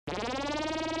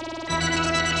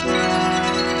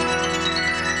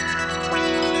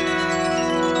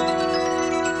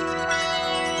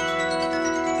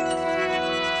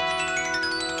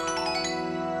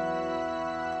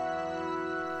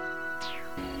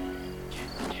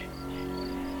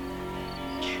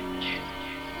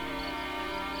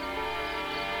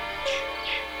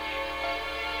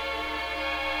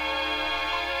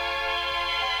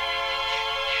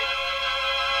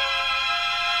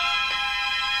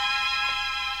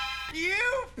You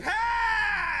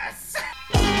pass!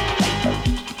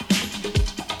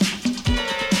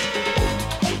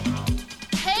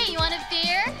 Hey, you want a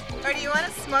beer? Or do you want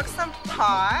to smoke some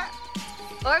pot?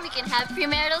 Or we can have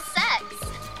premarital sex.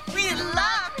 We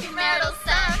love premarital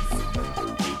sex!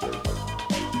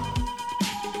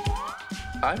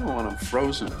 I don't want them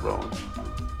frozen, Rowan.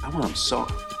 I want them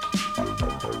soft.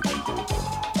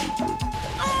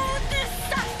 Oh, this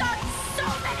sucks on so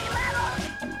many levels!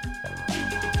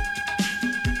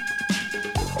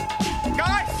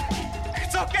 Guys!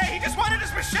 It's okay, he just wanted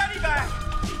his machete back!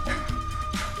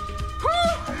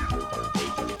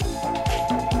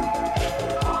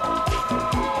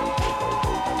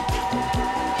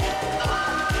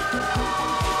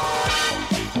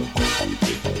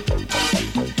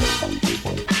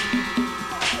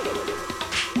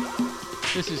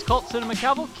 This is Cult Cinema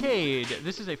Cavalcade.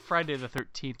 This is a Friday the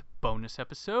 13th bonus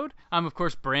episode. I'm, of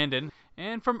course, Brandon.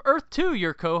 And from Earth 2,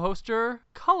 your co-hoster,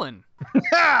 Cullen.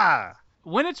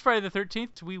 When it's Friday the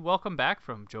 13th, we welcome back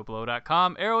from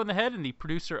JoeBlow.com, Arrow in the Head, and the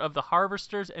producer of The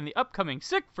Harvesters and the upcoming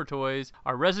Sick for Toys,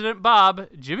 our resident Bob,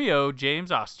 Jimmy O.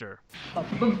 James Oster.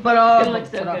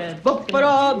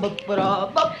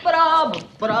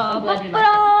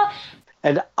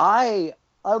 And I,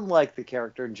 unlike the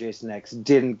character in Jason X,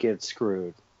 didn't get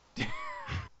screwed.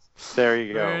 There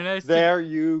you go. Very nice. There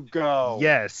you go.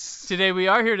 Yes. Today we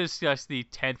are here to discuss the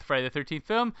 10th Friday the 13th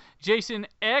film, Jason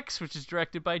X, which is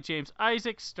directed by James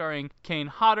Isaacs, starring Kane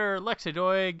Hodder, Lexa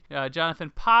Doig,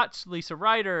 Jonathan Potts, Lisa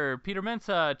Ryder, Peter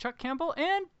Mensah, Chuck Campbell,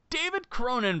 and David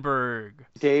Cronenberg.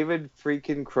 David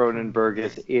freaking Cronenberg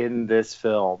is in this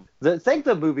film. Thank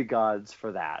the movie gods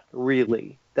for that,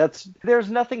 really.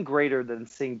 There's nothing greater than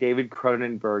seeing David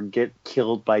Cronenberg get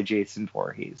killed by Jason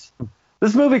Voorhees.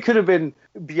 This movie could have been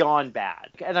beyond bad,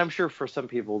 and I'm sure for some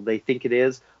people they think it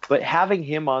is, but having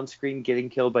him on screen getting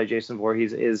killed by Jason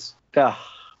Voorhees is...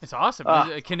 It's awesome.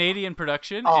 It's a Canadian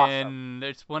production, awesome. and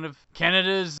it's one of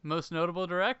Canada's most notable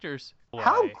directors.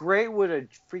 How great would a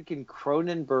freaking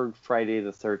Cronenberg Friday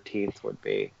the 13th would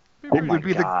be? It would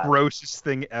be the grossest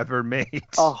thing ever made.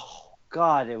 Oh,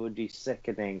 God, it would be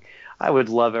sickening. I would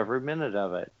love every minute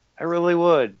of it. I really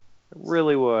would. I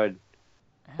really would.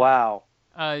 Wow.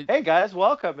 Hey, guys,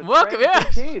 welcome. It's Welcome,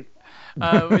 Friday the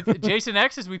 13th. With Jason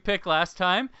X, as we picked last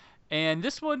time. And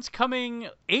this one's coming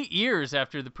 8 years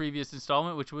after the previous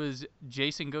installment, which was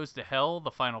Jason Goes to Hell, The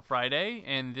Final Friday.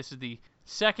 And this is the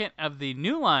second of the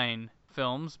New Line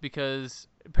films because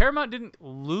Paramount didn't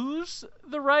lose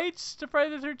the rights to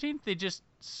Friday the 13th. They just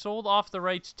sold off the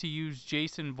rights to use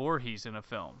Jason Voorhees in a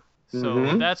film.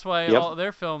 So that's why all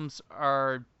their films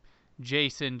are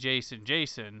Jason, Jason,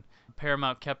 Jason.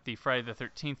 Paramount kept the Friday the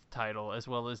 13th title as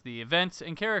well as the events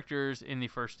and characters in the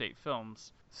first 8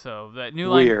 films. So that New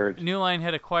Line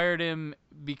had acquired him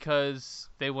because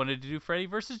they wanted to do Freddy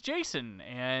versus Jason,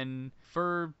 and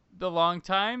for the long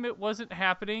time it wasn't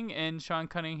happening. And Sean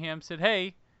Cunningham said,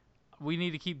 "Hey, we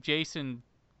need to keep Jason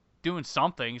doing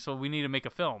something, so we need to make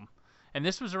a film." And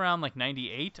this was around like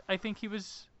 98, I think he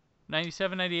was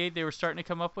 97, 98. They were starting to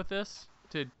come up with this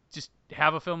to just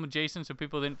have a film with Jason so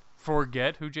people didn't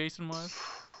forget who Jason was.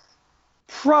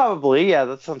 Probably, yeah,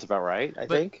 that sounds about right, I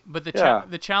think. But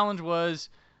the challenge was,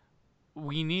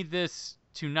 we need this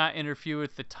to not interfere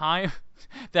with the time,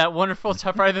 that wonderful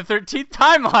Friday the 13th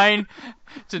timeline,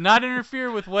 to not interfere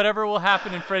with whatever will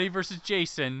happen in Freddy versus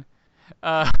Jason.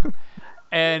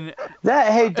 And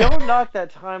hey, don't knock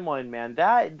that timeline, man.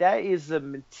 That is a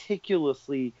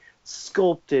meticulously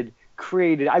sculpted,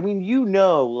 created. I mean,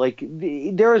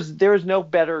 there's no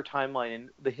better timeline in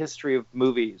the history of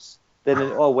movies than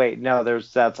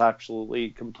that's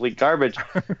absolutely complete garbage.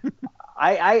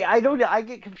 I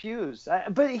get confused.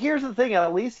 But here's the thing,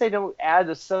 at least they don't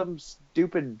add some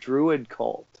stupid druid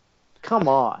cult. Come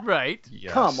on. Right.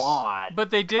 Yes. Come on. But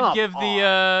they did give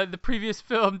the previous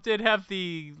film did have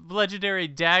the legendary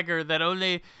dagger that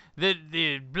only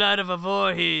the blood of a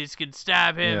Voorhees could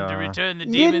stab him to return the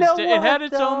demons. It had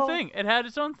its own thing. It had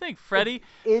its own thing. Freddy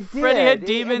had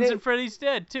demons and Freddy's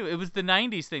dead too. It was the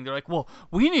 90s thing. They're like, well,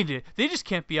 they just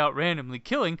can't be out randomly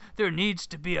killing. There needs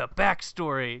to be a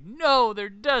backstory. No, there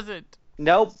doesn't.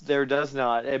 Nope, there does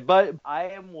not. But I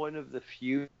am one of the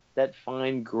few that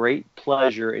find great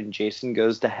pleasure in Jason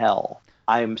Goes to Hell.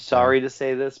 I am sorry to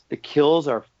say this. The kills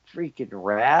are freaking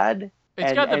rad.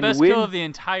 It's got the best kill of the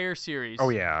entire series. Oh,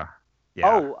 yeah.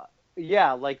 Oh,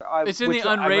 yeah. It's in the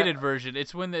unrated version.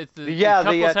 It's when the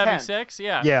couple's having sex.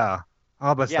 Yeah. Yeah.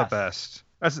 Oh, that's the best.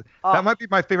 That might be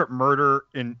my favorite murder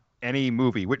in any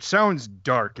movie, which sounds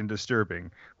dark and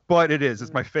disturbing, but it is.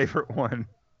 It's my favorite one.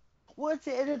 Well,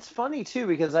 it's funny too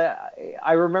because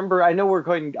I remember, I know we're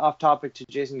going off topic to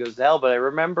Jason Goes to Hell, but I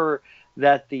remember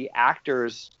that the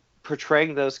actors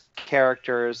portraying those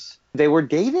characters, they were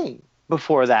dating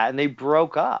before that and they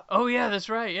broke up. Oh yeah, that's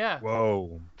right. Yeah.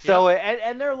 Whoa. So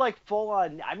and they're like full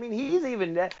on. I mean, he's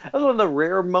even, that's one of the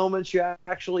rare moments you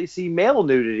actually see male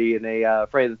nudity in a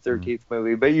Friday the 13th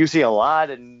movie, but you see a lot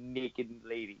of naked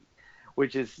lady.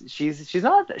 Which is she's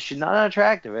not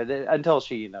attractive until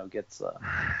she gets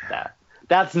that.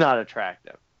 That's not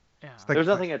attractive. Yeah. There's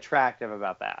nothing attractive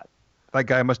about that. That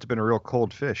guy must have been a real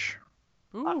cold fish.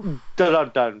 Ooh. Dun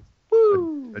dun dun.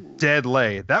 Woo. A dead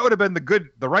lay. That would have been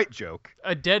the right joke.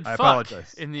 A dead I fuck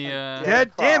apologize. in the.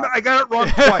 Dead. Damn it! I got it wrong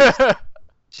twice.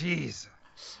 Jeez.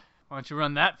 Why don't you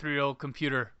run that through your old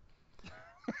computer?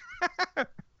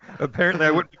 Apparently,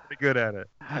 I wouldn't be very good at it.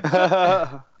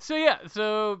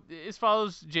 So it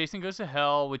follows Jason Goes to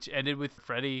Hell, which ended with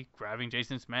Freddy grabbing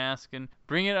Jason's mask and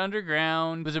bringing it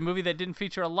underground. It was a movie that didn't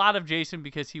feature a lot of Jason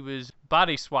because he was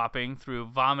body swapping through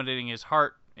vomiting his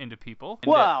heart into people.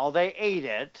 Well, they ate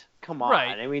it. Come on.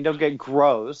 Right. I mean, don't get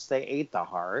gross. They ate the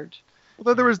heart.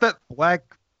 Although there was that black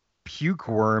puke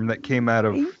worm that came out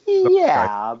of.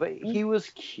 Yeah, but he was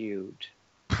cute.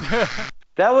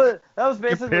 That was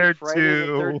basically Compared Friday to-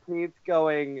 the 13th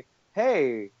going,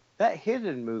 hey, that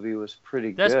Hidden movie was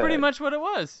pretty That's good. pretty much what it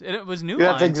was. And it was New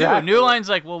That's Line, exactly. too. New Line's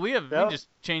like, well, we Yep. just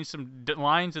changed some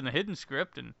lines in the Hidden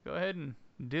script and go ahead and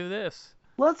do this.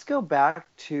 Let's go back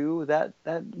to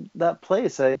that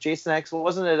place. Jason X,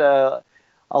 wasn't it a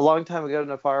long time ago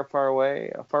in a far, far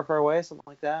away, something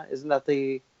like that? Isn't that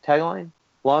the tagline?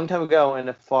 Long time ago in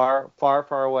a far, far,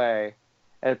 far away.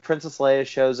 And Princess Leia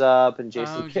shows up, and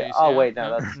Jason. Wait,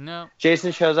 no, that's no.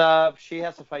 Jason shows up. She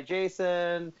has to fight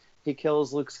Jason. He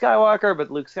kills Luke Skywalker,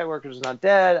 but Luke Skywalker's not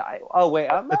dead. Am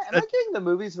I getting the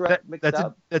movies mixed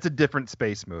up? That's a different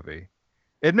space movie.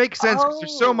 It makes sense because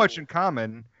there's so much in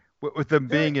common with them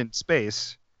being in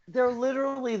space. They're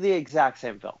literally the exact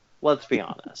same film. Let's be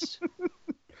honest.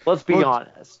 Let's be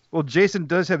honest. Well, Jason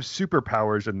does have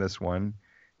superpowers in this one.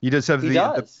 He does have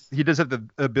the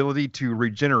ability to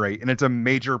regenerate, and it's a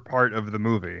major part of the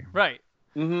movie. Right.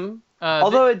 Mm-hmm.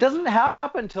 Although it doesn't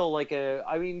happen till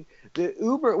the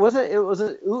Uber was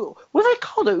it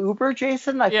called an Uber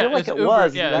Jason? I feel like it Uber,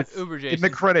 was. Yeah, it's Uber Jason. In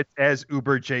the credits as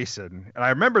Uber Jason, and I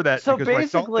remember that So because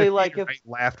basically, when I saw it, I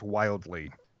laughed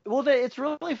wildly. Well, it's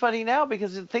really funny now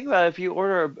because think about it, if you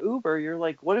order an Uber, you're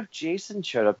like, what if Jason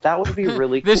showed up? That would be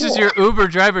really cool. This is your Uber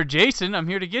driver, Jason. I'm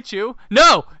here to get you.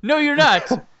 No, you're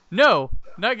not. No,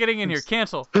 not getting in here.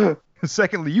 Cancel.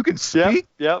 Secondly, you can speak.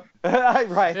 Yep.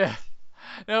 Right. Yeah.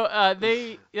 No,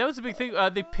 that was a big thing.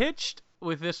 They pitched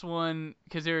with this one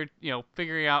because they were,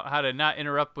 figuring out how to not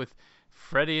interrupt with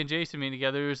Freddy and Jason being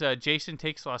together. There was Jason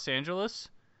Takes Los Angeles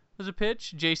was a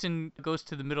pitch. Jason Goes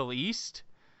to the Middle East.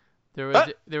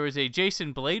 There was a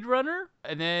Jason Blade Runner,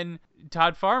 and then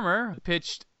Todd Farmer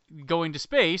pitched Going to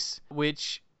Space,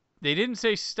 which they didn't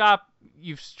say stop,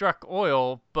 you've struck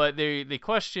oil, but they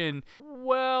questioned,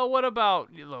 well, what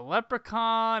about the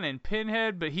Leprechaun and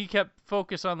Pinhead? But he kept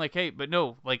focus on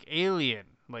aliens.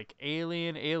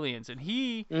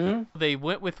 And they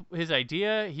went with his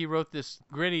idea. He wrote this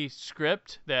gritty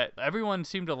script that everyone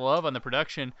seemed to love on the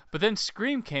production, but then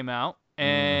Scream came out,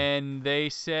 and they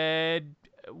said,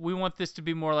 we want this to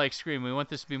be more like Scream. We want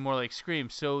this to be more like Scream.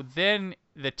 So then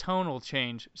the tonal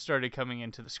change started coming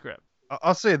into the script.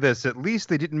 I'll say this. At least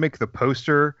they didn't make the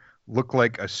poster look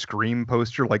like a Scream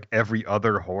poster like every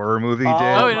other horror movie did.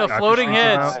 Oh, floating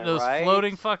heads. Right, Those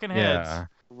floating fucking heads. Yeah.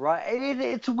 Right.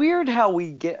 It's weird how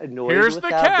we get annoyed Here's with the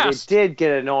that, cast. but it did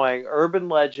get annoying. Urban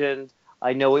Legend,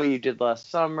 I Know What You Did Last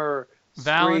Summer,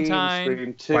 Valentine,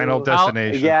 Scream 2. Final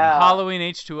Destination. Halloween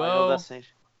H2O. Final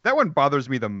Destination. That one bothers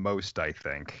me the most, I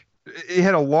think. It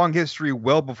had a long history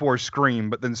well before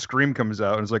Scream, but then Scream comes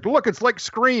out and it's like, look, it's like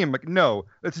Scream. Like, no,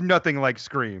 it's nothing like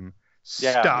Scream.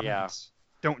 Stop it.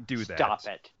 Don't do that. Stop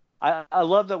it. I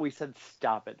love that we said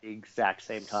stop at the exact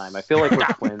same time. I feel like we're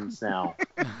twins now.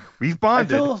 We've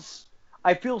bonded.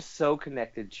 I feel so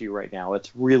connected to you right now.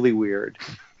 It's really weird.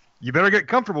 You better get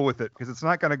comfortable with it because it's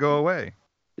not going to go away.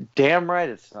 Damn right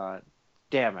it's not.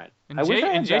 Damn it.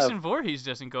 And Jason Voorhees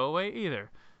doesn't go away either.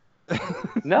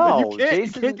 No, you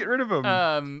Jason can't get rid of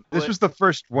him. This was the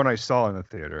first one I saw in the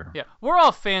theater. Yeah, we're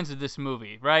all fans of this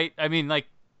movie, right? I mean,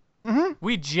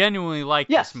 we genuinely like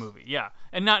this movie, yeah,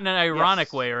 and not in an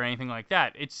ironic way or anything like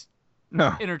that. It's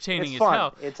entertaining it's as fun.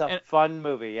 hell. It's a fun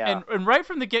movie, yeah. And right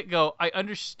from the get-go, I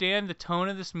understand the tone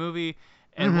of this movie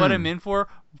and what I'm in for.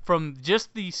 From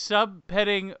just the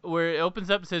subheading where it opens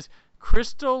up and says,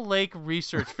 Crystal Lake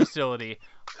Research Facility.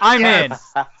 I'm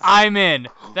in.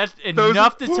 That's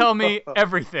enough to tell me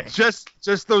everything.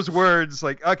 Just those words,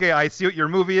 like, okay, I see what your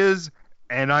movie is,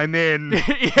 and I'm in.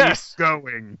 Yes. Keep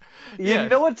going. You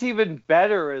know what's even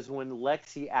better is when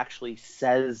Lexi actually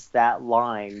says that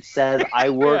line, says, I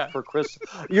work for Crystal.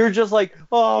 You're just like,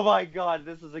 oh my God,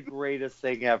 this is the greatest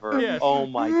thing ever. Yes. Oh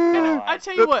my God. I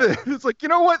tell you what. It's like, you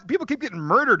know what? People keep getting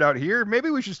murdered out here. Maybe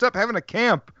we should stop having a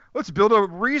camp. Let's build a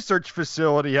research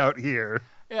facility out here.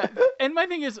 Yeah, and my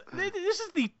thing is, this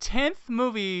is the 10th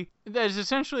movie that is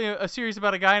essentially a series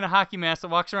about a guy in a hockey mask that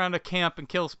walks around a camp and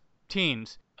kills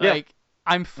teens. Yeah. Like,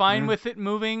 I'm fine with it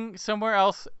moving somewhere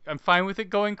else. I'm fine with it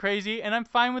going crazy, and I'm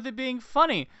fine with it being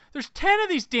funny. There's 10 of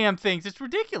these damn things. It's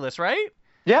ridiculous, right?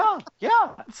 Yeah.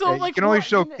 So, You can only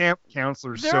show camp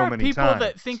counselors so many times. There are people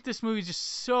that think this movie is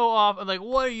just so off. Like,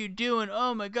 what are you doing?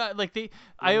 Oh my God! Like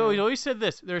I always said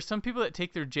this. There are some people that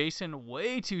take their Jason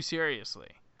way too seriously.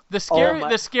 The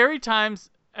scary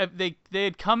times they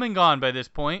had come and gone by this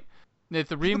point. That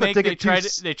the remake they try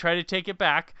to take it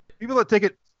back. People that take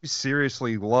it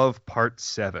seriously love Part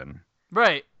 7.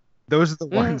 Right. Those are the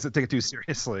ones that take it too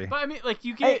seriously. But I mean, like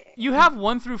you have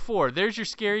 1 through 4. There's your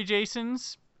scary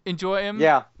Jasons. Enjoy them.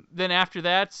 Yeah. Then after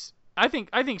that, I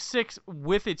think 6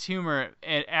 with its humor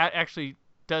and actually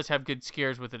does have good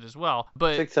scares with it as well.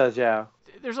 But 6 does, yeah.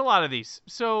 There's a lot of these,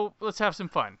 so let's have some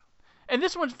fun. And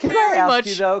this one's Can very I ask much.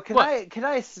 you though? Can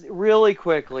I really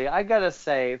quickly? I gotta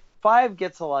say, 5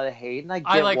 gets a lot of hate, and I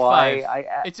get like why. 5.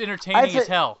 It's entertaining as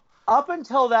hell. Up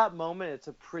until that moment, it's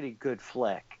a pretty good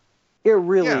flick. It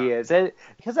really is,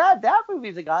 because that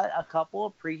movie's got a couple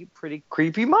of pretty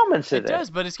creepy moments in it. It does,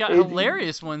 but it's got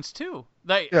hilarious ones too.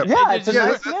 Like, it's a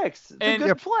nice mix. It's a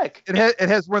good flick. It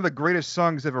has one of the greatest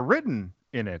songs ever written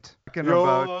in it. You're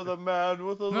the man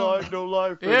with a line, no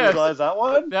life. Yes. That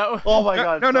one? Oh my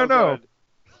God. No. Good.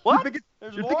 What?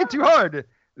 You're thinking too hard.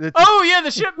 Oh yeah, the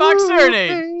Shitbox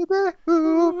Serenade.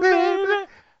 Ooh baby,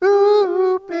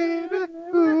 ooh baby,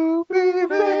 ooh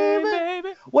baby.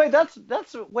 Wait,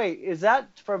 wait, is that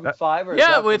from 5 or?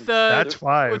 Yeah, with that's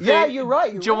 5. Yeah, you're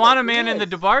right. Joanna Man in the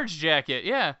DeBarge jacket.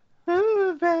 Yeah.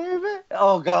 Ooh baby.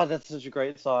 Oh God, that's such a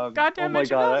great song. Goddamn, oh my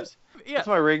God. Yeah. That's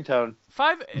my ringtone.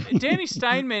 5. Danny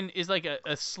Steinman is like a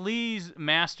sleaze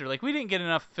master. Like, we didn't get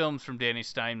enough films from Danny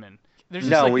Steinman. There's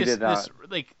just we did not. This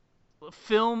like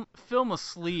film of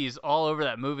sleaze all over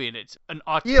that movie, and it's an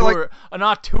auteur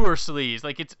sleaze.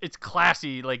 Like, it's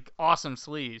classy, like awesome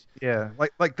sleaze. Yeah,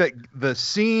 like the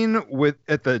scene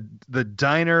at the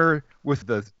diner with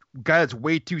the guy that's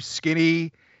way too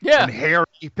skinny. Yeah. And Harry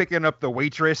picking up the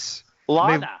waitress.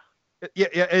 Lana.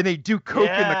 And they do coke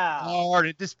in the car,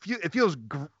 and it feels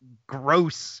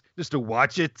gross just to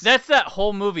watch it. That's that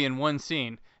whole movie in one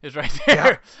scene is right there.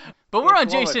 Yeah. But we're on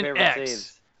Jason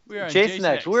X. Jason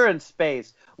X. We're in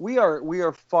space. We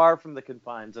are far from the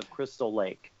confines of Crystal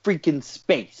Lake. Freaking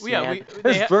space. Man.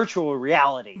 There's virtual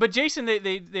reality. But Jason,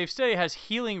 they've studied has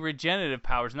healing regenerative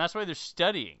powers, and that's why they're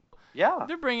studying. Yeah.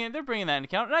 They're bringing that into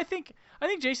account, and I think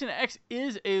Jason X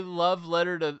is a love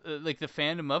letter to like the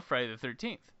fandom of Friday the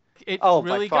 13th. It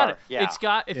really got it. Yeah. It's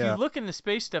got, if you look in the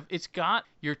space stuff, it's got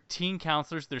your teen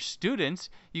counselors, their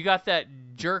students. You got that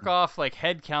jerk off like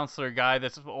head counselor guy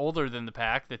that's older than the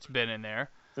pack that's been in there.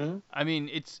 Mm-hmm. I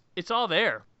mean, it's all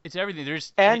there. It's everything.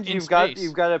 You've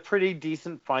got a pretty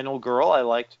decent final girl. I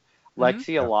liked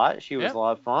Lexi a lot. She was a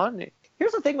lot of fun.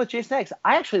 Here's the thing with Jason X.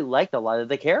 I actually liked a lot of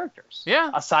the characters.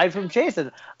 Yeah. Aside from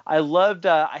Jason, I loved.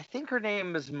 I think her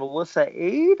name is Melissa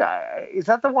Aid. Is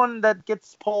that the one that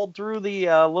gets pulled through the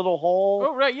little hole?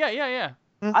 Oh right, yeah.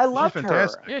 I loved her.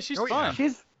 Yeah, she's fun.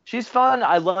 She's fun.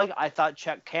 I thought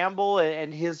Chuck Campbell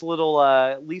and his little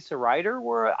Lisa Ryder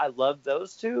were. I loved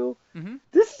those two. Mm-hmm.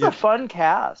 This is a fun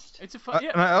cast. It's a fun.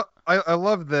 Yeah. I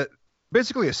love that.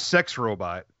 Basically, a sex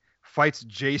robot fights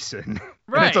Jason.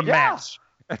 Right. And it's a match.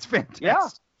 That's fantastic. Yeah.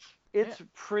 It's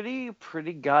pretty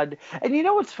good. And you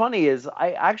know what's funny is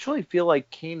I actually feel like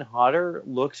Kane Hodder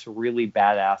looks really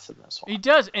badass in this one. He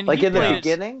does. And like in the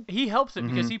beginning? He helps it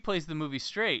because he plays the movie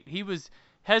straight. He was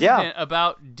hesitant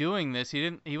about doing this.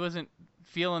 He wasn't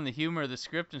feeling the humor of the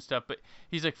script and stuff, but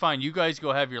he's like, fine, you guys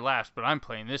go have your laughs, but I'm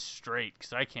playing this straight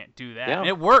because I can't do that. Yeah. And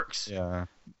it works. Yeah.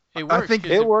 It works. I think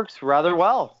it works rather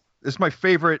well. This is my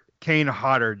favorite Kane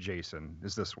Hodder Jason,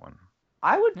 is this one.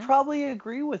 I would probably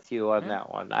agree with you on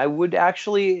that one. I would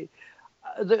actually.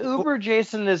 The Uber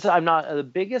Jason is I'm not the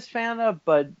biggest fan of,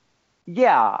 but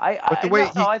I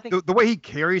think the way he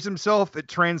carries himself, it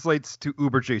translates to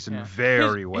Uber Jason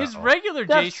very well. His regular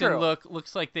Jason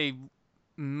looks like they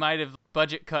might have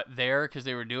budget cut there because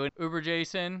they were doing Uber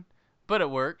Jason, but it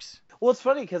works. Well, it's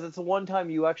funny because it's the one time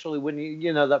you actually, when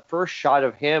you know, that first shot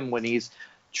of him when he's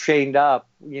chained up,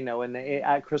 you know,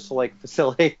 at Crystal Lake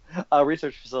facility,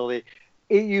 research facility,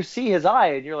 you see his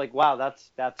eye and you're like, wow,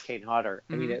 that's Kane Hodder.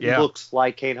 I mean, it looks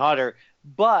like Kane Hodder,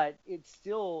 but it's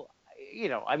still, you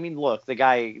know, I mean, look, the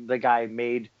guy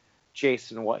made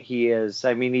Jason what he is.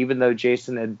 I mean, even though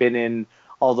Jason had been in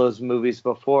all those movies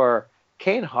before,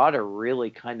 Kane Hodder really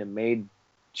kind of made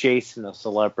Jason a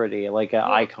celebrity, like an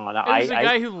icon. It was a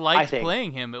guy who liked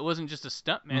playing him. It wasn't just a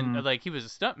stuntman. Like, he was a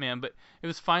stuntman, but it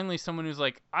was finally someone who's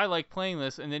like, I like playing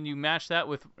this. And then you match that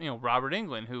with, you know, Robert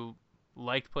Englund, who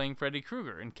liked playing Freddy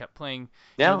Krueger and kept playing.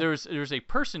 Yeah. You know, there was a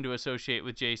person to associate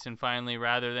with Jason finally,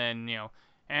 rather than, you know,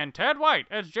 and Ted White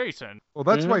as Jason. Well,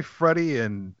 that's why Freddy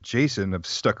and Jason have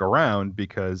stuck around,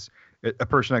 because a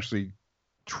person actually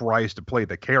tries to play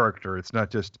the character. It's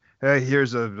not just, hey,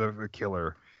 here's a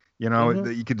killer. You know,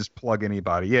 you could just plug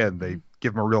anybody in. They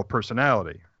give them a real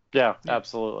personality. Yeah,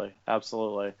 absolutely.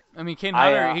 Absolutely. I mean, Kane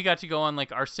Hodder, he got to go on,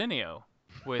 like, Arsenio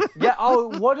with... Yeah,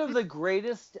 one of the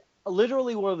greatest,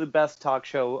 literally one of the best talk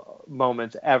show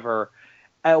moments ever,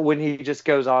 when he just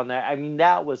goes on there. I mean,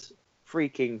 that was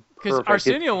freaking perfect. Because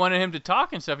Arsenio wanted him to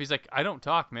talk and stuff. He's like, I don't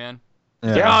talk, man.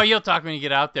 Yeah. Like, oh, you'll talk when you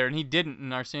get out there. And he didn't,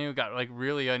 and Arsenio got, like,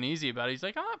 really uneasy about it. He's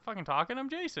like, I'm not fucking talking, I'm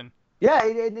Jason. Yeah,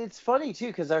 and it's funny, too,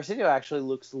 because Arsenio actually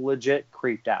looks legit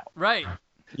creeped out. Right.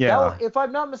 Yeah. If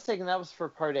I'm not mistaken, that was for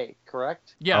Part 8,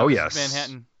 correct? Yeah. Oh, yes.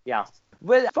 Manhattan. Yeah.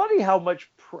 But it's funny how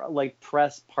much,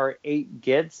 press Part 8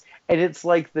 gets, and it's,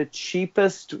 like, the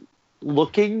cheapest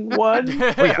looking one.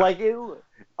 Like,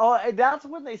 and that's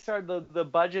when they started, the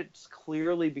budgets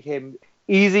clearly became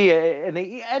easy,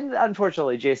 and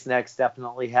unfortunately Jason X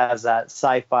definitely has that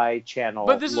Sci-Fi Channel.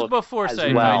 But this is before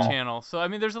Sci-Fi Channel, so I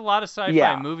mean, there's a lot of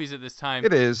sci-fi movies at this time.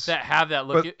 It is that have that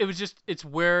look. But it was just, it's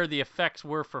where the effects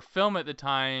were for film at the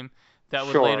time that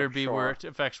would later be where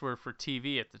effects were for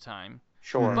TV at the time.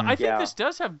 Sure. But I think this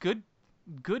does have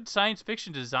good science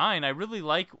fiction design. I really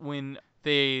like when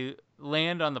they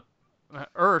land on the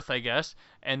Earth, I guess,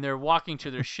 and they're walking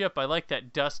to their ship. I like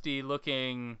that dusty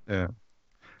looking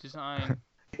design.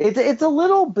 It's a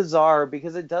little bizarre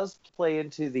because it does play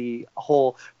into the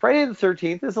whole Friday the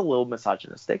 13th is a little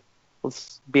misogynistic.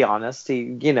 Let's be honest.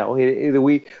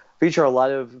 We feature a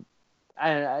lot of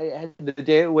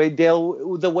the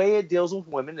way it deals with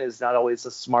women is not always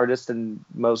the smartest and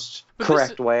most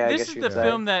correct way. I guess this is the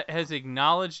film that has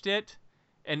acknowledged it.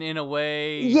 And in a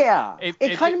way,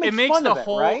 it kind of makes fun of it,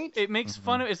 right? It makes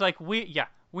fun of it. It's like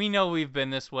we know we've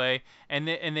been this way, and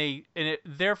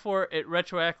therefore it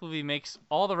retroactively makes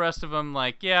all the rest of them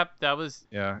like, that was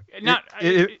not.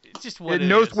 It's just what it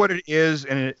knows what it is,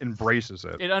 and it embraces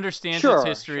it. It understands its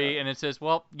history, and it says,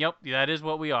 well, yep, that is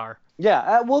what we are.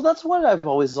 Yeah, well, that's what I've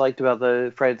always liked about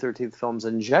the Friday the 13th films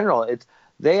in general.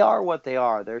 They are what they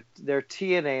are. They're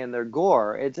TNA and they're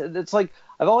gore. It's like,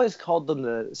 I've always called them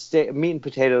the meat and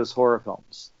potatoes horror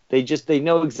films. They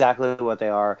know exactly what they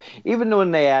are. Even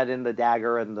when they add in the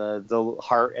dagger and the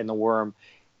heart and the worm,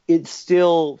 it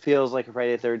still feels like a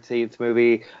Friday the 13th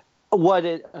movie. What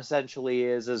it essentially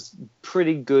is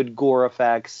pretty good gore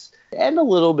effects and a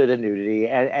little bit of nudity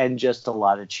and just a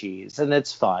lot of cheese. And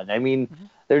it's fun. I mean,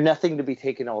 they're nothing to be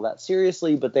taken all that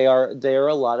seriously, but they are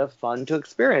a lot of fun to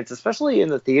experience, especially in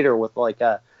the theater with like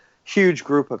a huge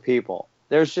group of people.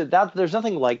 There's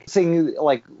nothing like seeing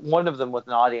like one of them with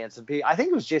an audience, and I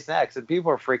think it was Jason X, and people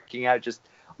are freaking out, just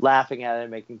laughing at it,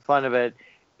 making fun of it,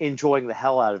 enjoying the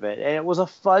hell out of it, and it was a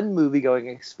fun movie-going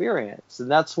experience,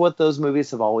 and that's what those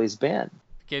movies have always been.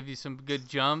 Gave you some good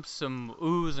jumps, some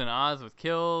oohs and ahs with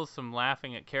kills, some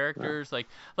laughing at characters, like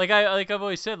I've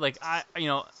always said, like I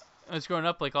was growing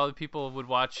up, like all the people would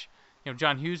watch,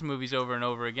 John Hughes movies over and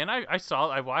over again.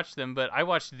 I watched them, but I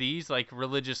watched these like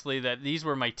religiously. That these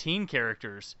were my teen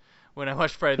characters when I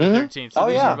watched Friday the 13th.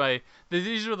 So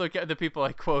these were the people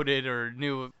I quoted or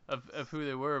knew of who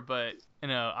they were, but in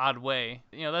an odd way.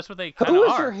 That's what they kind of are. Who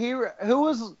was your hero? Who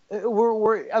was?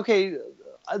 Okay,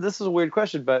 this is a weird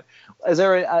question, but is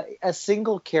there a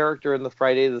single character in the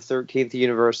Friday the 13th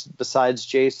universe besides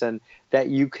Jason that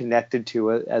you connected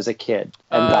to as a kid?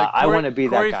 And I want to be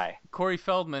that guy. Corey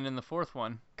Feldman in the fourth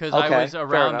one, because I was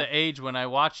around the age when I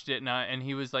watched it, and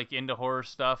he was like into horror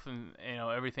stuff and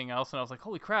everything else, and I was like,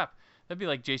 holy crap, that'd be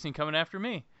like Jason coming after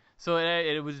me. So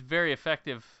it was very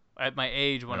effective at my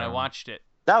age when I watched it.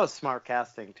 That was smart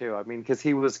casting too. I mean, because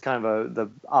he was kind of the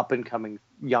up and coming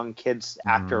young kids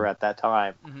actor at that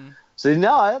time. Mm-hmm. So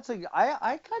no, I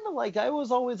kind of like. I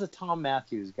was always a Tom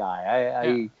Matthews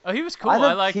guy. He was cool.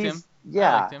 I liked him. Yeah,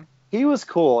 I liked him. He was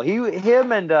cool.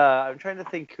 Him and I'm trying to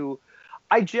think who.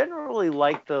 I generally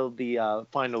like the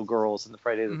final girls in the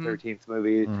Friday the 13th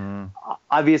movie.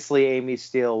 Obviously, Amy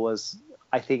Steele was,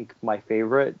 I think, my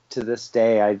favorite to this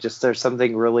day. There's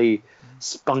something really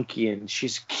spunky, and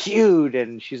she's cute,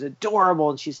 and she's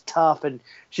adorable, and she's tough, and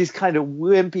she's kind of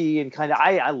wimpy, and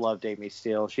I loved Amy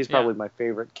Steele. She's probably my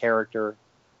favorite character.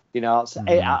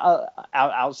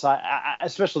 Outside,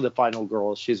 especially the final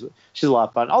girls, she's a lot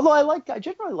of fun. Although I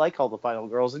generally like all the final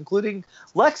girls, including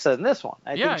Lexa in this one.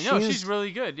 She's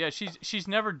really good. Yeah, she's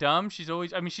never dumb. She's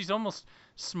almost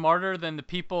smarter than the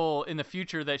people in the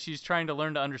future that she's trying to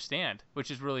learn to understand,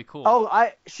 which is really cool.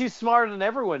 She's smarter than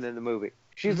everyone in the movie.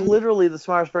 She's literally the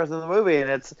smartest person in the movie, and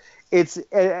it's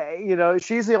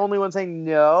she's the only one saying,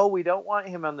 no, we don't want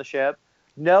him on the ship.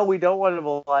 No, we don't want him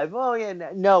alive. Oh, yeah,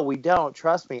 no, we don't.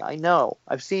 Trust me. I know.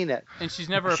 I've seen it. And she's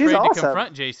never afraid to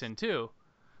confront Jason, too.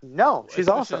 No, she's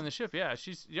awesome. On the ship, yeah.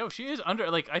 She is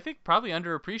I think probably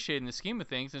underappreciated in the scheme of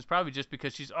things. And it's probably just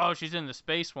because she's in the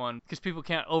space one, because people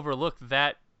can't overlook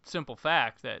that simple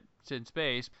fact that it's in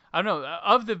space. I don't know.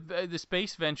 Of the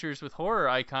space ventures with horror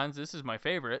icons, this is my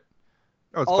favorite.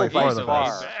 Oh, it's by far the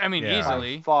best.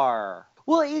 Easily. By far.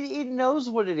 Well, it knows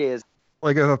what it is.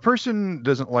 Like, if a person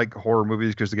doesn't like horror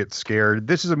movies because they get scared,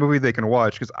 this is a movie they can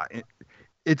watch because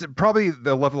it's probably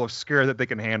the level of scare that they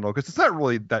can handle, because it's not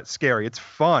really that scary. It's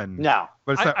fun. No.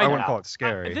 But it's not, I wouldn't call it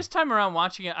scary. This time around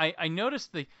watching it, I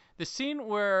noticed the scene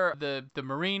where the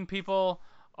Marine people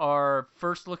are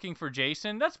first looking for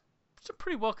Jason. That's some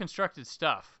pretty well-constructed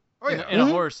stuff in a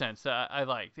horror sense that I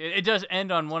liked. It does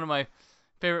end on one of my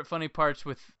favorite funny parts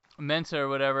with Mensa or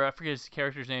whatever. I forget his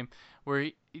character's name,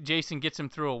 where Jason gets him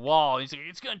through a wall. He's like,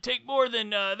 it's going to take more than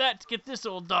that to get this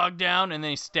old dog down. And then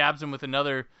he stabs him with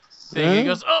another thing. And he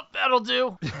goes, oh, that'll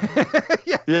do.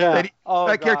 Yeah. That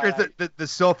character has the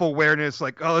self-awareness,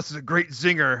 like, oh, this is a great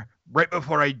zinger right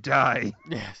before I die.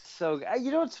 Yes. So,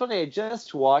 what's funny? I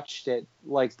just watched it,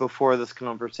 like, before this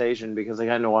conversation, because I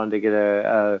kind of wanted to get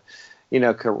a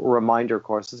reminder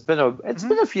course. It's been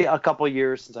a couple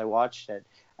years since I watched it.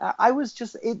 I was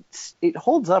just, it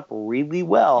holds up really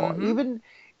well. Even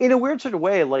in a weird sort of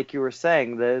way, like you were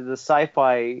saying, the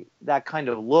sci-fi, that kind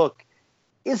of look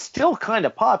is still kind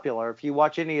of popular if you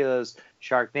watch any of those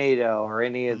Sharknado or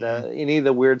any of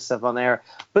the weird stuff on there.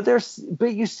 But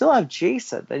you still have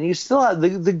Jason, and you still have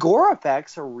the gore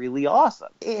effects are really awesome.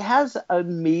 It has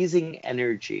amazing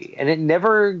energy, and it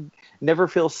never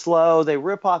feels slow. They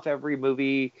rip off every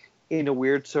movie in a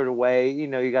weird sort of way.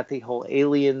 You got the whole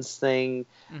Aliens thing.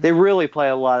 They really play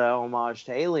a lot of homage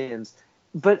to Aliens,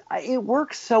 but it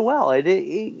works so well.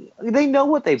 They know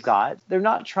what they've got. They're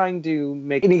not trying to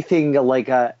make anything like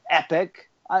a epic.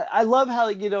 I love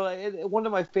how, one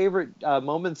of my favorite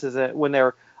moments is that when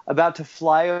they're about to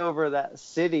fly over that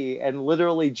city and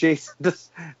literally Jason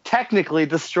technically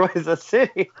destroys a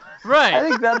city. Right. I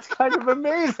think that's kind of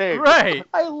amazing. Right.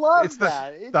 I love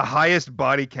that. It's the highest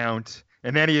body count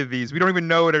in any of these. We don't even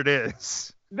know what it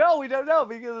is. No, we don't know,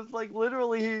 because it's like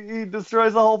literally he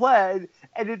destroys the whole planet,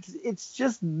 and it's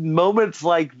just moments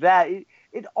like that.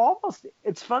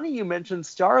 It's funny you mentioned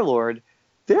Star-Lord.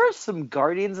 There's some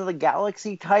Guardians of the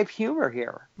Galaxy type humor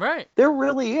here. Right. There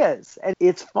really is, and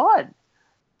it's fun.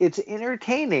 It's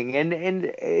entertaining,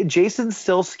 and Jason's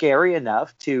still scary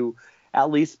enough to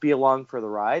at least be along for the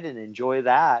ride and enjoy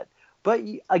that. But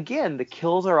again, the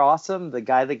kills are awesome. The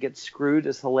guy that gets screwed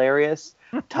is hilarious.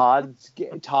 Todd's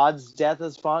death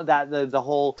is fun. The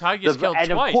whole Todd gets killed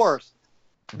and twice. Of course,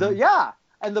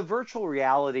 and the virtual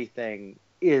reality thing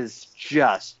is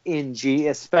just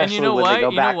especially when they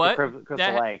go back to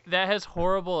Crystal Lake. That has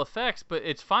horrible effects, but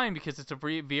it's fine because it's a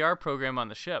VR program on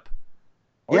the ship.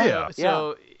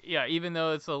 So even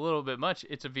though it's a little bit much,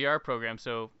 it's a VR program,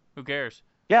 so who cares?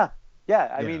 I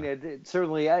mean, it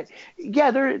certainly. I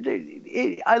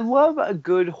love a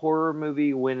good horror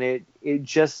movie when it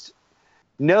just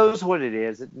knows what it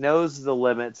is. It knows the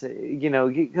limits.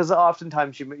 Because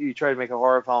oftentimes you try to make a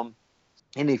horror film,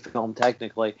 any film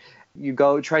technically, you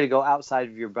try to go outside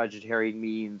of your budgetary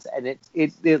means, and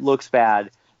it looks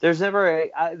bad. There's never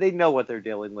they know what they're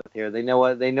dealing with here. They know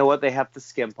what they have to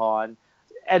skimp on,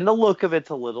 and the look of it's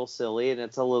a little silly and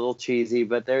it's a little cheesy,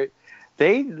 but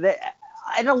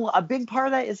I know a big part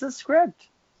of that is the script.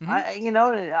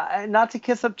 Not to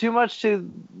kiss up too much to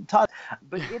Todd,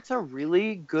 but it's a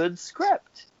really good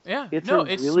script. Yeah, it's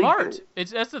really smart. Good.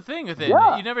 That's the thing with it.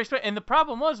 Yeah. You never expect. And the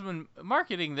problem was when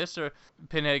marketing this, or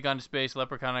Pinhead had gone to space,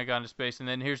 Leprechaun had gone to space, and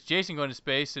then here's Jason going to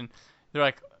space, and they're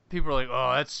like, people are like,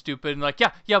 oh, that's stupid, and like,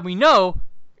 yeah, we know.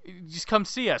 Just come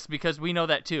see us because we know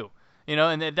that too.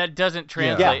 And that doesn't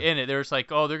translate in it. They're just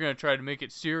like, oh, they're gonna try to make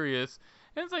it serious.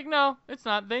 And it's like, no, it's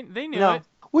not. They knew it.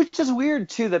 Which is weird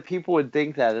too that people would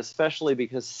think that, especially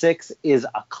because 6 is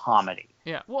a comedy.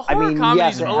 Yeah. Well, horror comedy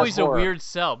yes, is it has always a horror. weird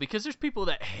sell because there's people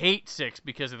that hate 6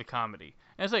 because of the comedy.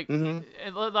 And it's like a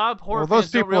lot of horror Well, those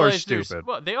fans don't people are realize there's- stupid.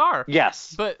 Well, they are.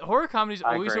 Yes. But horror comedy is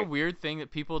I always a agree. weird thing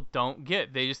that people don't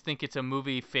get. They just think it's a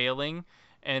movie failing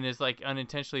and is like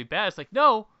unintentionally bad. It's like,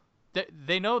 no,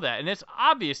 they know that, and it's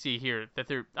obvious here that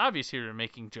they're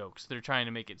making jokes. They're trying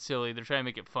to make it silly. They're trying to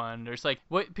make it fun. There's like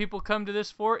what people come to this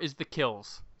for is the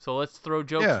kills. So let's throw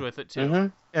jokes with it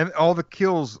too. And all the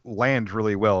kills land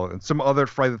really well. And some other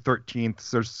Friday the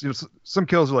 13th, there's some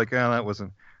kills are like, that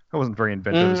wasn't very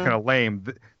inventive. It's kind of lame.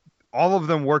 All of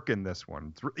them work in this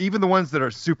one. Even the ones that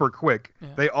are super quick,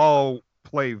 they all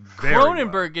play very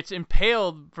Cronenberg well. gets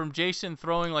impaled from Jason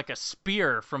throwing like a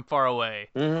spear from far away,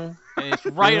 and it's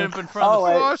right up in front of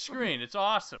the screen. It's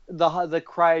awesome. The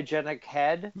cryogenic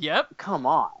head. Yep. Come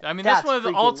on. I mean, that's one of the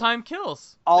freaking all-time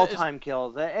kills. All-time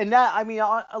kills, and that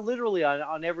literally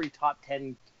on every top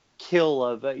 10 kill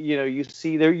of you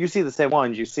see the same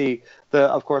ones. You see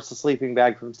of course the sleeping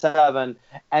bag from 7,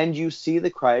 and you see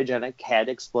the cryogenic head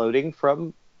exploding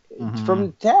from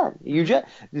 10.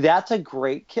 That's a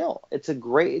great kill. It's a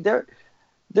great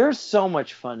there's so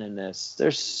much fun in this.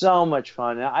 There's so much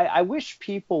fun. And I wish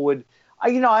people would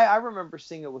I remember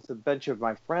seeing it with a bunch of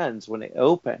my friends when it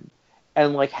opened,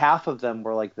 and like half of them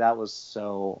were like, that was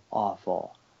so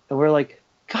awful. And we're like,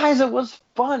 guys, it was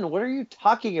fun. What are you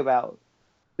talking about?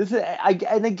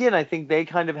 And again, I think they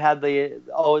kind of had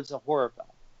it's a horror film.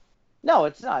 No,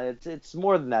 it's not. It's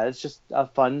more than that. It's just a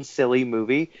fun, silly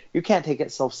movie. You can't take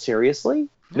itself seriously.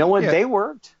 They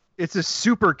weren't. It's a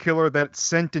super killer that's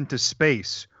sent into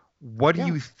space. What do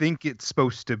you think it's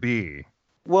supposed to be?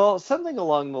 Well, something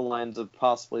along the lines of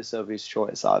possibly Sophie's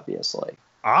Choice, obviously.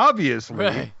 Obviously.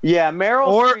 Right. Yeah,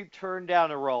 Meryl Streep turned down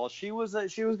a role. She was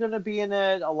going to be in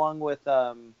it along with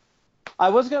I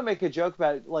was going to make a joke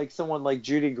about like someone like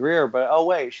Judy Greer, but oh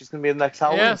wait, she's going to be in the next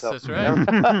Halloween. Yes, film. that's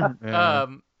right. Yeah.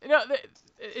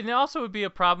 And it also would be a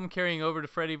problem carrying over to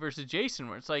Freddy versus Jason,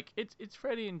 where it's like it's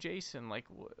Freddy and Jason. Like,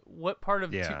 what part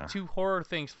of two horror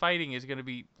things fighting is going to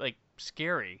be like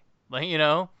scary? Like,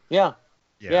 Yeah,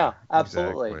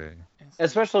 absolutely. Exactly.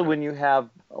 Especially when you have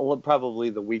probably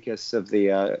the weakest of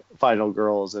the final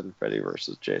girls in Freddy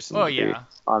versus Jason. Oh, to be yeah.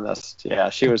 honest. Yeah,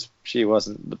 she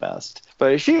wasn't the best,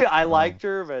 but I liked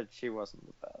her, but she wasn't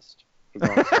the best. We're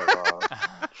going so wrong.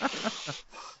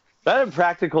 That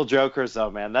Impractical Jokers,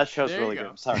 though, man, that show's really good.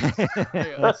 I'm sorry.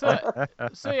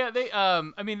 So yeah, they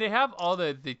have all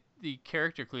the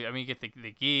character clue. I mean, you get the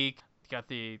geek. You got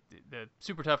the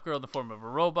super tough girl in the form of a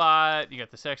robot. You got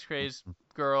the sex crazed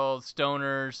girl,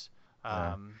 stoners.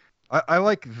 I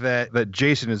like that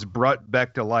Jason is brought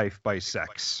back to life by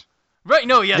sex. Right?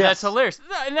 No, yeah, that's hilarious.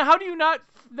 And how do you not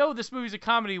know this movie's a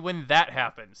comedy when that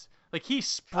happens? Like he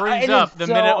springs up the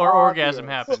minute orgasm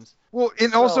happens. Well,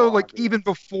 and also like even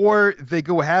before they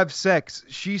go have sex,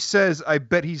 she says, "I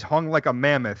bet he's hung like a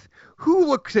mammoth." Who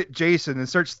looks at Jason and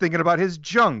starts thinking about his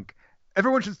junk?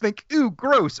 Everyone should think, "Ooh,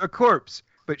 gross, a corpse."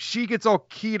 But she gets all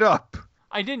keyed up.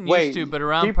 I didn't used to, but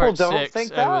around people part don't 6,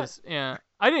 think I that? was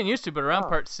I didn't used to, but around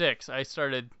part 6, I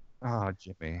started. Oh,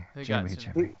 Jimmy.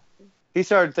 Jimmy. He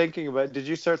started thinking about. Did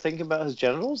you start thinking about his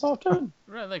genitals often?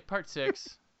 Right, like part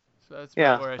 6. So that's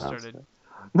about where I started.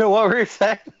 No, what were you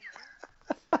saying?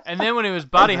 And then when it was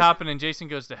body hopping and Jason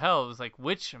Goes to Hell, it was like,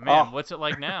 what's it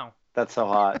like now? That's so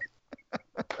hot.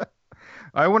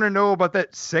 I want to know about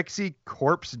that sexy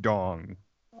corpse dong.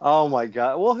 Oh my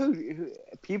god! Well, who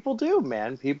people do,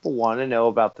 man? People want to know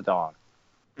about the dong.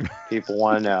 People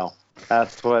want to know.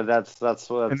 That's gonna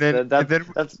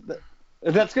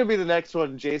be the next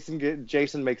one.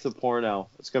 Jason makes a porno.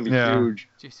 It's gonna be huge.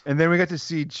 Jeez. And then we got to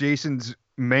see Jason's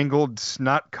mangled,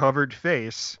 snot-covered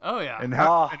face. Oh yeah. And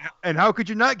how could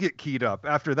you not get keyed up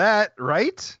after that,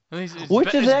 right? It's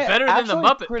better than the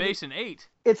Muppet face in 8.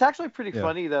 It's actually pretty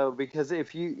funny though, because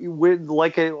if you would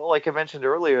like I mentioned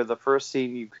earlier, the first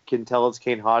scene you can tell it's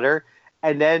Kane Hodder,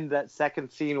 and then that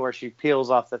second scene where she peels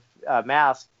off the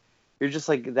mask, you're just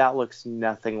like, that looks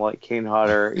nothing like Kane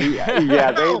Hodder.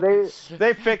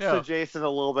 They fixed the Jason a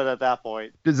little bit at that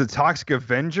point. There's a toxic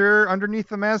Avenger underneath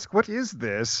the mask. What is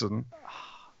this? And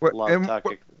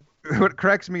what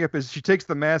cracks me up is she takes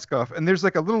the mask off, and there's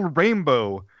like a little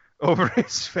rainbow over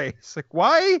his face. Like,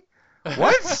 why?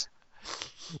 What?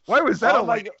 Why was that a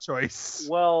light choice?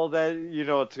 Well, then you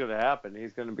know what's going to happen.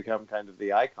 He's going to become kind of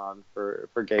the icon for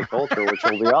gay culture, which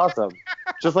will be awesome.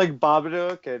 Just like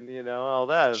Babadook and all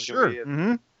that. It's Sure. It's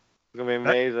going to be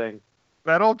amazing.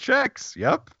 That all checks.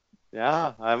 Yep.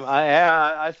 Yeah,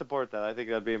 I support that. I think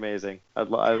that'd be amazing. I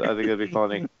think that'd be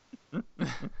funny.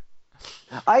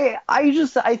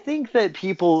 I think that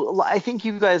people, I think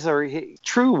you guys are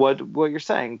true what you're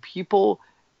saying. People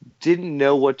didn't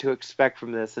know what to expect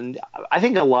from this, and I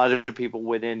think a lot of people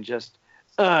went in just,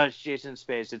 it's Jason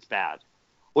Space, it's bad,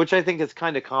 which I think is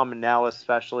kind of common now,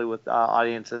 especially with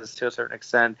audiences to a certain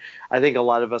extent. I think a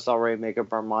lot of us already make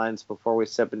up our minds before we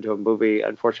step into a movie.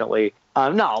 Unfortunately,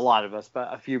 not a lot of us,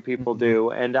 but a few people do,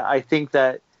 and I think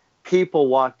that people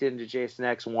walked into Jason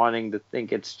X wanting to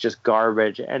think it's just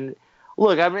garbage. And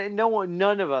look, I mean,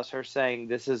 none of us are saying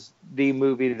this is the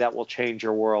movie that will change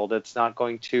your world. It's not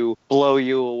going to blow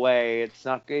you away. It's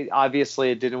not. Obviously,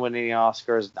 it didn't win any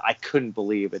Oscars. I couldn't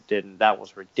believe it didn't. That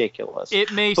was ridiculous.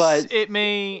 It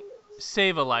may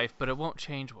save a life, but it won't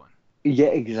change one. Yeah,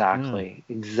 exactly.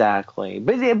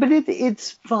 But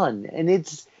it's fun, and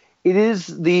it is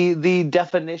the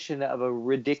definition of a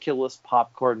ridiculous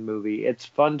popcorn movie. It's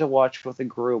fun to watch with a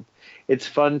group. It's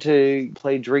fun to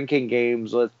play drinking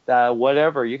games with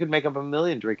whatever. You can make up a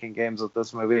million drinking games with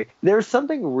this movie. There's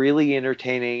something really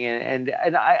entertaining, and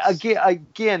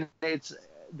again, it's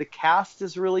the cast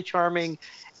is really charming,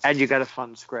 and you got a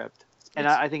fun script. And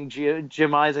I think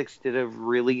Jim Isaacs did a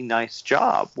really nice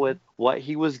job with what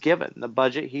he was given, the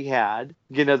budget he had.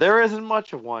 You know, there isn't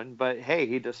much of one, but hey,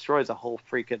 he destroys a whole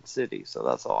freaking city. So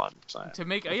that's all I'm saying. To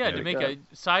make a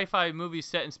sci-fi movie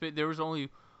set in space,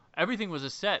 everything was a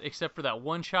set except for that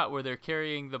one shot where they're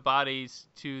carrying the bodies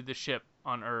to the ship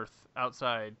on Earth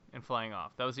outside and flying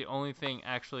off. That was the only thing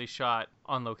actually shot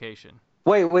on location.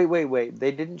 Wait.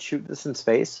 They didn't shoot this in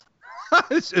space?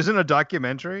 This isn't a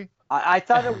documentary? I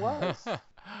thought it was.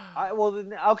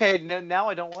 Now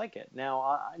I don't like it. Now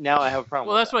I have a problem.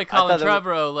 Well, that's why Colin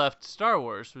Trevorrow left Star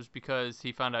Wars, was because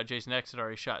he found out Jason X had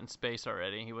already shot in space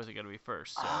already. He wasn't going to be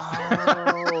first. So.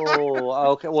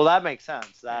 Oh, okay. Well, that makes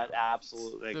sense. That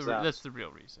absolutely makes sense. That's the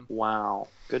real reason. Wow.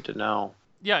 Good to know.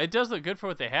 Yeah, it does look good for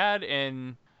what they had,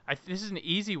 and this is an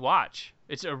easy watch.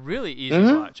 It's a really easy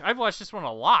watch. I've watched this one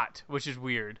a lot, which is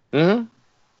weird. Mm-hmm.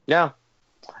 Yeah.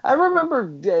 I remember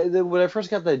when I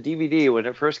first got the DVD, when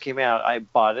it first came out, I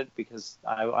bought it because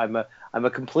I'm a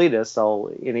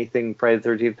completist. Anything Friday the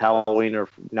 13th, Halloween, or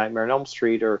Nightmare on Elm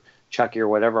Street, or Chucky, or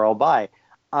whatever, I'll buy.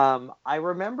 I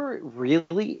remember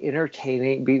really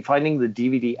finding the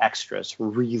DVD extras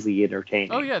really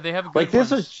entertaining. Oh yeah, they have good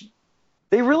ones.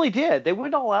 They really did. They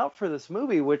went all out for this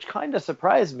movie, which kind of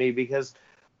surprised me because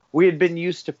we had been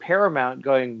used to Paramount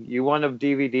going, "You want a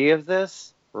DVD of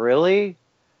this? Really?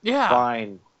 Yeah.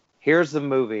 Fine. Here's the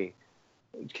movie.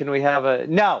 Can we have a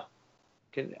no?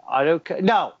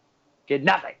 No. Get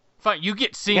nothing. Fine. You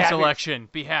get scene selection.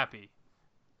 Be happy.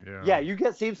 Yeah. You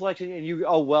get scene selection, and you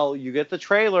get the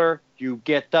trailer. You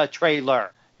get the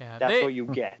trailer. Yeah, that's what you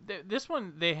get. This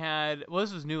one they had. Well,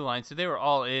 this was New Line, so they were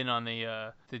all in on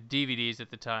the DVDs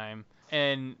at the time,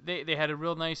 and they had a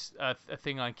real nice a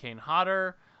thing on Kane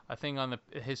Hodder. A thing on the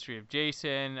history of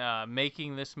Jason,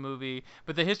 making this movie.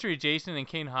 But the history of Jason and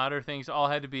Kane Hodder things all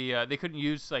had to be, they couldn't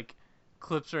use like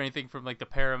clips or anything from like the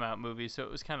Paramount movies, so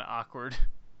it was kind of awkward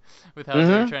with how they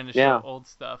were trying to show old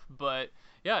stuff. But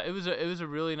yeah, it was a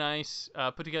really nice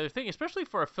put together thing, especially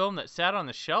for a film that sat on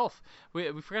the shelf. We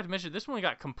forgot to mention this one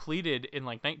got completed in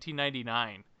like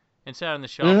 1999 and sat on the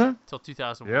shelf until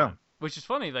 2001. Yeah. Which is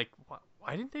funny, like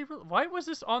why didn't they? Why was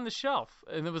this on the shelf?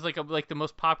 And it was like the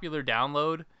most popular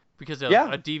download. Because a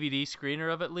DVD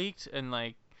screener of it leaked, and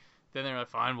like then they're like,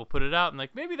 fine, we'll put it out, and like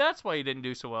maybe that's why you didn't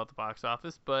do so well at the box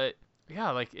office. But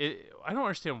yeah, like I don't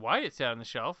understand why it's out on the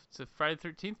shelf. It's a Friday the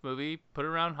 13th movie. Put it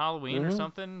around Halloween or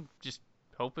something. Just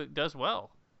hope it does well.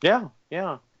 Yeah.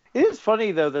 It is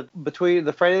funny though that between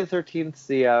the Friday the 13th,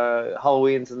 the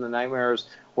Halloweens, and the Nightmares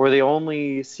were the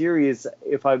only series.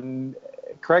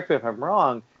 Correct me if I'm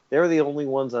wrong. They were the only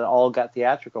ones that all got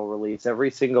theatrical release.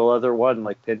 Every single other one,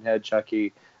 like Pinhead,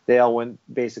 Chucky, they all went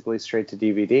basically straight to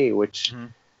DVD, which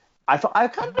I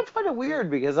kind of find it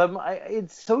weird because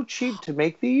it's so cheap to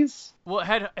make these. Well,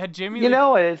 had Jamie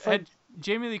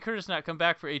Jamie Lee Curtis not come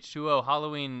back for H2O,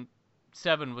 Halloween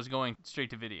 7 was going straight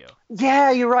to video.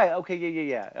 Yeah, you're right. Okay,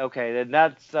 yeah. Okay,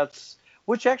 then that's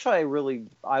which actually I really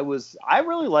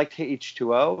liked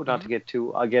H2O. Not to get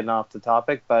too again off the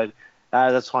topic, but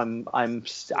that's why I'm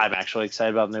actually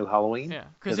excited about the new Halloween. Yeah,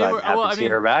 because I'm happy to see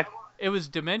her back. It was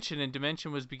Dimension, and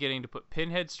Dimension was beginning to put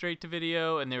Pinhead straight to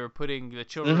video, and they were putting the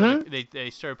children. They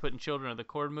started putting Children of the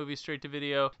Corn movies straight to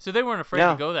video, so they weren't afraid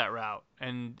to go that route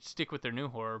and stick with their new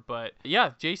horror. But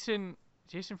yeah, Jason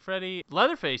Freddy,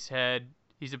 Leatherface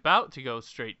he's about to go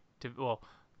straight to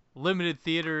limited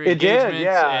theater engagements,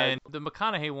 and the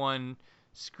McConaughey one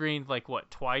screened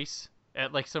twice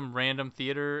at some random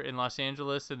theater in Los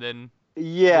Angeles, and then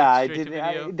Yeah, I straight to didn't.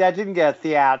 video? That didn't get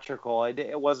theatrical.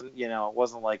 It wasn't. It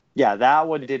wasn't like. Yeah, that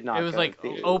one did not. It was go like to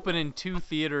theater. open in 2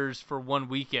 theaters for one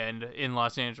weekend in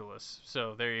Los Angeles.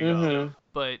 So there you go. Mhm.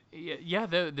 But yeah,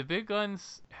 the big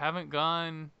guns haven't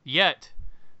gone yet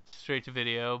straight to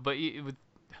video. But with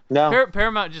No.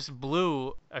 Paramount just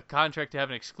blew a contract to have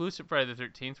an exclusive Friday the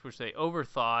 13th, which they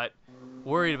overthought,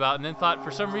 worried about, and then thought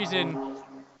for some reason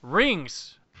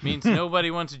rings means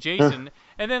nobody wants Jason.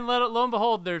 And then lo and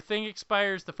behold, their thing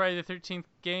expires, the Friday the 13th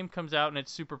game comes out, and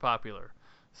it's super popular.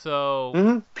 So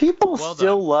Mhm. People well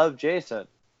still done. love Jason.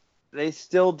 They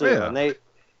still do, Yeah. and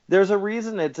there's a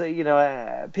reason. It's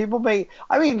people may.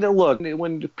 I mean, look,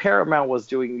 when Paramount was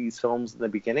doing these films in the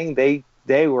beginning,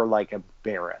 they were like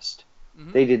embarrassed.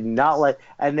 Mhm. They did not like,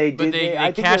 and they But did. they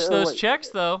I think cashed it- those checks,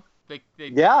 though. They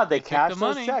took cashed the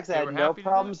those money. checks. They They had were no happy to do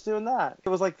it. problems doing that. It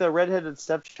was like the redheaded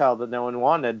stepchild that no one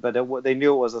wanted, but they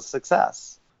knew it was a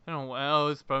success. I don't know. Well,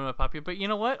 it's probably not popular, but you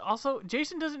know what? Also,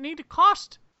 Jason doesn't need to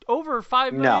cost over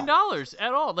 $5 million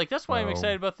at all. Like that's why I'm No.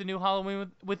 excited about the new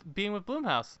Halloween with being with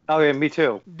Blumhouse Oh yeah, me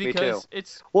too. because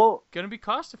it's Well, gonna be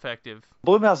cost effective.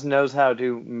 Blumhouse knows how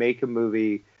to make a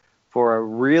movie for a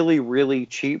really, really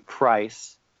cheap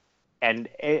price, and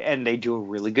they do a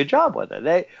really good job with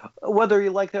it. Whether you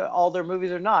like all their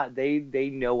movies or not, they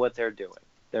know what they're doing.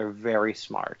 They're very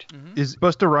smart. Is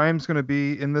Busta Rhymes going to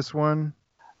be in this one?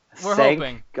 We're Thank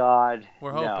hoping. God.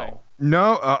 We're no. hoping.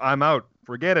 No, I'm out.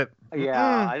 Forget it.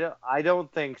 Yeah, I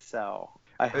don't think so.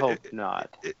 I hope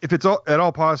not. If it's at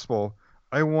all possible,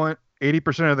 I want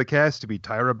 80% of the cast to be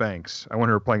Tyra Banks. I want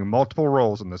her playing multiple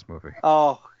roles in this movie.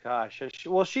 Oh gosh.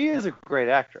 Well, she is a great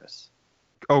actress.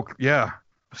 Oh yeah,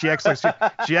 she acts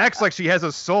like she has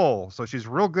a soul, so she's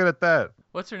real good at that.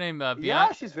 What's her name?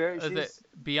 Yeah, she's very.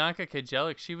 Bianca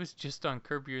Kajelic. She was just on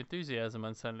Curb Your Enthusiasm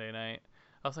on Sunday night.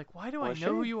 I was like, why do I Was know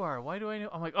she? who you are? Why do I know?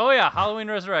 I'm like, oh yeah, Halloween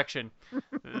Resurrection.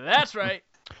 That's right.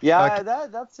 Yeah,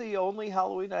 that's the only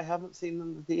Halloween I haven't seen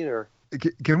in the theater.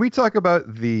 Can we talk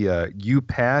about the You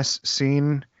Pass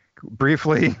scene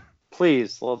briefly?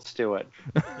 Please, let's do it.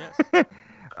 Yes.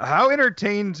 How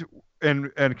entertained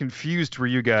and confused were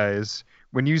you guys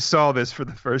when you saw this for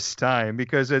the first time?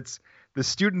 Because it's the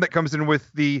student that comes in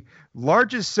with the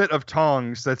largest set of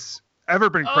tongs that's ever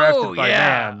been crafted by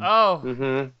man. Oh,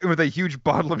 Mm-hmm. With a huge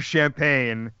bottle of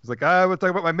champagne. It's like, we'll talk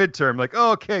about my midterm. Like,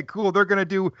 oh, okay, cool. They're going to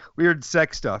do weird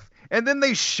sex stuff. And then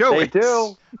they show They it.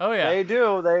 do. oh yeah. They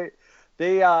do.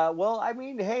 They well, I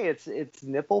mean, hey, it's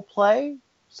nipple play.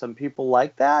 Some people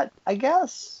like that, I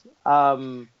guess.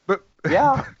 But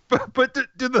Yeah. but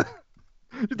do the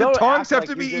Don't tongs act have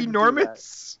like to you be didn't do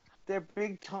enormous? They're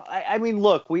big. I mean,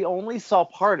 look, we only saw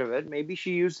part of it. Maybe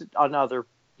she used it on other,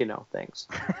 things.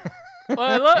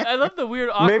 Well, I love the weird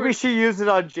awkward. Maybe she used it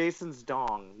on Jason's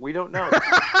dong. We don't know.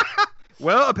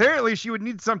 Well, apparently she would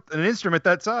need an instrument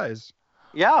that size.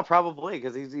 Yeah, probably,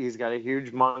 because he's got a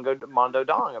huge Mondo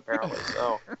dong, apparently.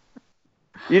 So,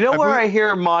 you know where I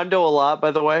hear Mondo a lot,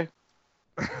 by the way?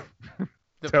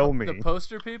 Tell me. The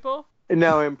poster people.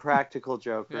 No, Impractical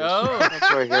Jokers. Oh. That's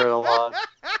where I hear it a lot.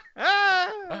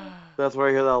 That's where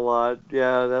I hear that a lot.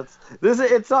 Yeah,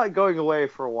 it's not going away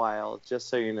for a while, just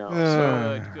so you know.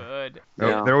 So. Good. No,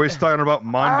 Yeah. they're always talking about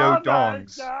Mondo Oh,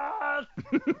 dongs. my God.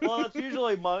 Well, it's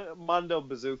usually Mondo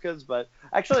bazookas, but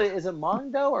actually, is it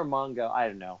Mondo or Mongo? I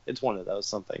don't know. It's one of those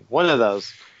something. One of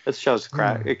those. This show's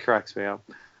it cracks me up.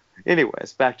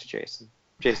 Anyways, back to Jason.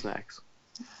 Jason X.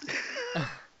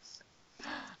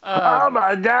 Oh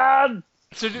my God!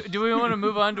 So do we want to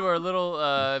move on to our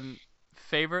little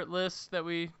favorite list that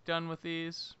we done with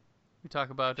these? We talk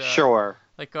about Sure.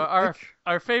 like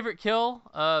our favorite kill.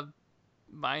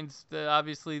 Mine's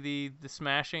obviously the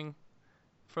smashing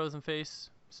frozen face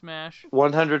smash.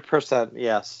 100%.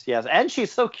 Yes. And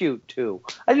she's so cute too.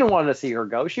 I didn't want to see her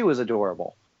go. She was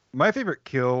adorable. My favorite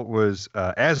kill was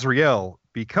Azrael,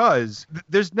 because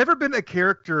there's never been a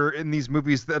character in these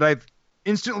movies that I've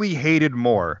instantly hated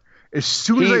more. As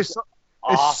soon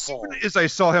as I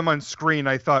saw him on screen,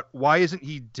 I thought, why isn't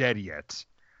he dead yet?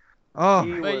 Oh,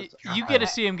 But you get to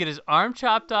see him get his arm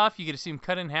chopped off. You get to see him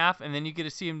cut in half, and then you get to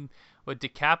see him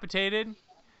decapitated.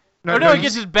 No, he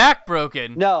gets his back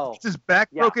broken. No. Gets his back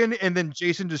broken, and then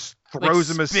Jason just Like, throws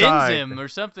him spins aside. him or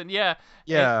something. Yeah.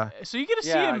 Yeah. And, so you get to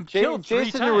see him killed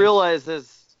Jason 3 times.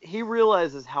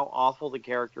 realizes how awful the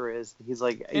character is. He's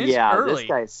like, And it's this early.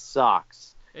 guy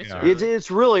sucks. It's Yeah. early.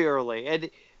 It's really early, and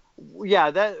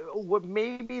what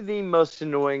may be the most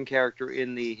annoying character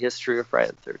in the history of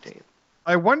Friday the 13th.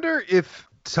 I wonder if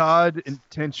Todd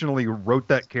intentionally wrote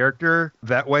that character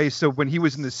that way, so when he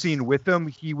was in the scene with them,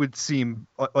 he would seem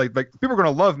like people are gonna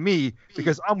love me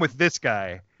because I'm with this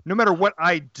guy. No matter what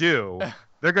I do,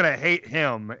 they're gonna hate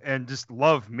him and just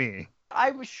love me.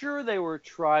 I'm sure they were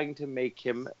trying to make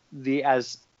him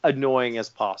as annoying as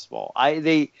possible.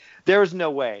 There's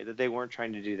no way that they weren't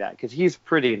trying to do that, because he's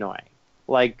pretty annoying.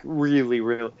 Like, really,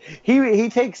 really. He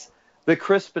takes the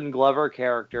Crispin Glover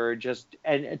character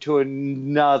and to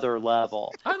another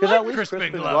level. I Because like at least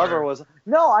Crispin Glover Glover. was.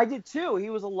 No, I did too. He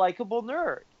was a likable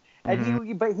nerd,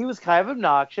 and but he was kind of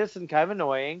obnoxious and kind of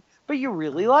annoying. But you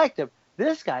really liked him.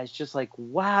 This guy's just like,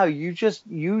 wow,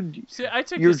 See, I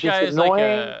took you're this guy just as like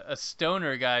annoying. a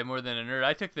stoner guy more than a nerd.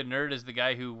 I took the nerd as the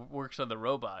guy who works on the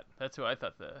robot. That's who I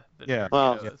thought the Yeah. nerd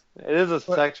Well, was. it is a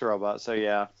sex robot, so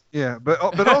yeah. Yeah, but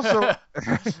also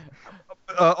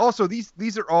also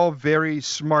these are all very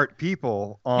smart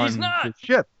people on He's not. the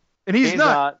ship, and he's, He's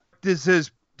not. Does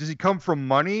he come from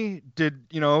money? Did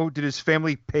his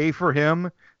family pay for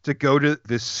him to go to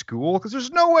this school? Because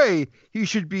there's no way he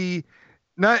should be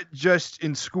not just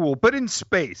in school but in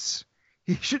space.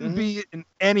 He shouldn't be in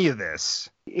any of this.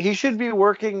 He should be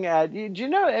working at. Do you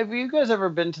know? Have you guys ever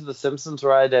been to the Simpsons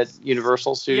ride at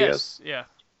Universal Studios? Yes,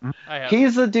 yeah. I have.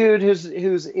 He's the dude who's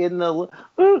in the.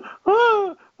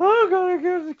 I gotta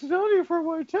get study for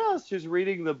my test. Who's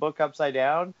reading the book upside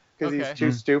down because Okay. he's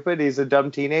too stupid. He's a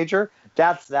dumb teenager.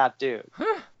 That's that dude.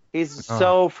 He's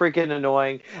so freaking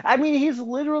annoying. I mean,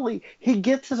 he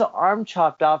gets his arm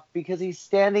chopped off because he's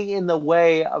standing in the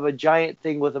way of a giant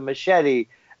thing with a machete.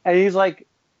 And he's like,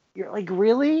 you're like,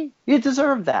 really? You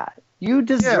deserve that. You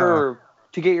deserve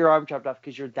to get your arm chopped off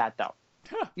because you're that dumb.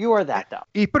 You are that dumb.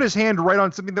 He put his hand right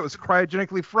on something that was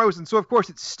cryogenically frozen, so of course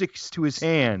it sticks to his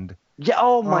hand. Yeah.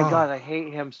 Oh my God, I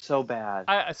hate him so bad.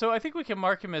 So I think we can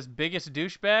mark him as biggest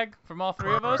douchebag from all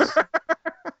three of us.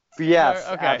 Yes,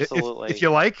 Okay. absolutely. If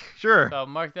you like, sure. So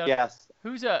mark that. Yes.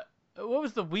 What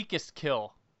was the weakest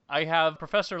kill? I have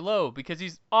Professor Lowe because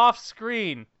he's off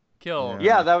screen kill.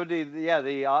 Yeah, that would be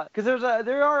because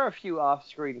there are a few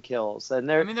off-screen kills, and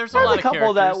there's a lot of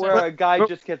couple that characters. where a guy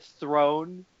just gets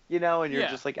thrown, and you're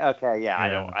Yeah. just like,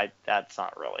 okay, that's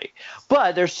not really.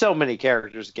 But there's so many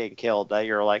characters getting killed that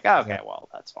you're like, okay, well,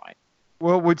 that's fine.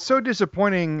 Well, what's so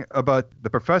disappointing about the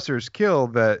professor's kill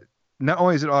that not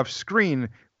only is it off screen,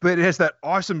 but it has that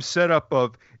awesome setup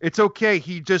of it's okay,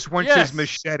 he just wants his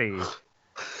machete.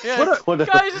 Yeah, What a-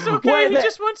 guys, it's okay. He that-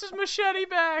 just wants his machete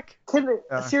back.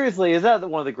 Seriously, is that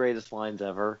one of the greatest lines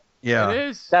ever? Yeah. It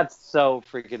is. That's so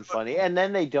freaking funny. And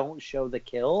then they don't show the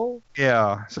kill.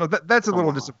 Yeah. So that's a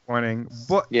little disappointing.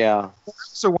 But Yeah. I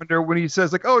also wonder when he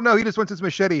says like, "Oh no, he just wants his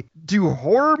machete." Do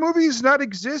horror movies not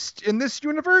exist in this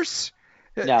universe?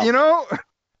 No.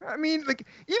 I mean, like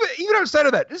even outside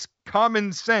of that, just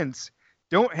common sense.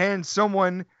 Don't hand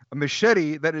someone a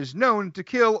machete that is known to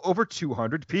kill over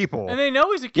 200 people. And they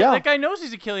know he's a killer. Yeah. That guy knows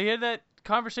he's a killer. He had that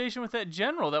conversation with that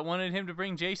general that wanted him to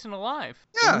bring Jason alive.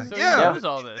 Yeah, So yeah. he knows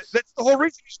all this. That's the whole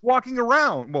reason he's walking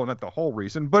around. Well, not the whole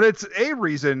reason, but it's a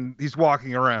reason he's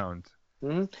walking around.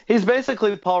 Mhm. He's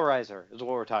basically Paul Reiser, is what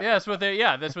we're talking Yeah,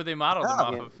 that's what they modeled him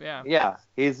off of. Yeah. Yeah,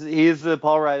 he's the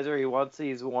Paul Reiser. He wants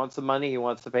the money. He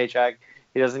wants the paycheck.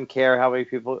 He doesn't care how many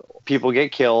people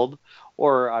get killed.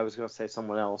 Or I was going to say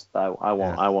someone else, but I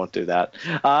won't. Yeah. I won't do that.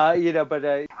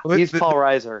 Well, He's Paul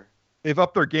Reiser. They've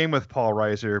upped their game with Paul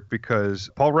Reiser because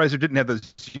Paul Reiser didn't have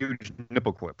those huge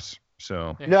nipple clips.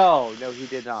 So Yeah. No, he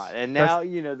did not. And now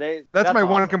that's my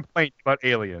one awesome. complaint about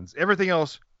Aliens. Everything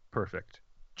else perfect.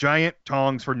 Giant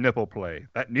tongs for nipple play.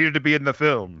 That needed to be in the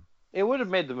film. It would have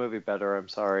made the movie better. I'm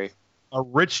sorry. A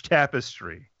rich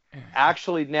tapestry.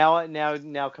 Actually, now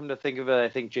come to think of it, I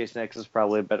think Jason X is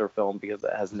probably a better film because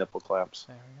it has nipple clamps.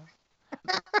 There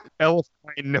we go.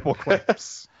 Elephant nipple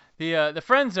clips. The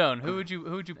friend zone. Who would you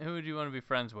want to be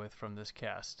friends with from this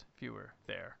cast if you were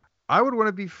there? I would want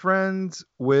to be friends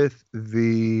with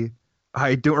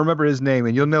I don't remember his name,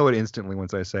 and you'll know it instantly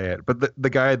once I say it. But the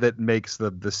guy that makes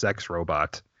the sex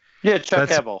robot. Yeah, Chuck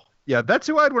That's- Hamill. Yeah, that's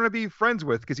who I'd want to be friends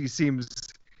with because he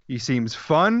seems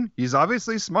fun. He's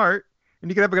obviously smart, and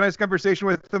you can have a nice conversation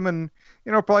with him, and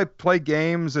probably play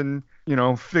games and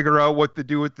figure out what to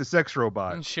do with the sex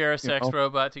robot. And share a sex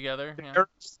robot together. Yeah.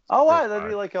 Oh, wow, that'd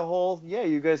be like a whole. Yeah,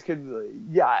 you guys could.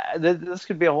 Yeah, this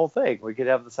could be a whole thing. We could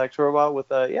have the sex robot with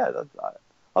a. Yeah,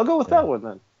 I'll go with that one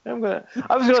then. I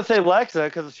was gonna say Lexa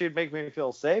because she'd make me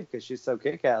feel safe because she's so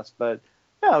kick-ass. But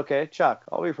yeah, okay, Chuck.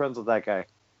 I'll be friends with that guy.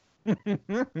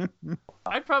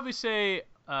 I'd probably say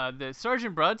the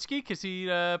Sergeant Brodsky because he'd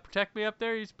protect me up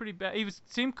there. He's pretty bad.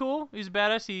 Seemed cool. He's a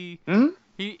badass.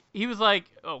 He was like,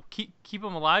 oh, keep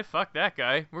him alive. Fuck that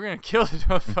guy. We're gonna kill this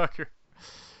motherfucker.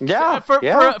 Yeah, For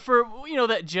yeah.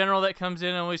 that general that comes in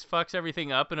and always fucks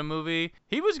everything up in a movie.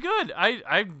 He was good.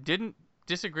 I didn't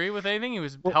disagree with anything. He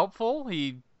was helpful.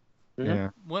 He Yeah.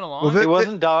 went along. He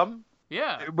wasn't dumb.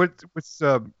 Yeah. What's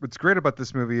great about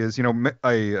this movie is,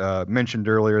 I mentioned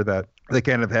earlier that they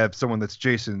kind of have someone that's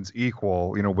Jason's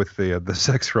equal, with the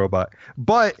sex robot.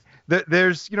 But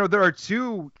there are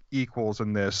two equals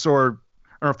in this, or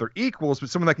I don't know if they're equals, but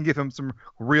someone that can give him some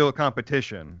real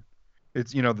competition.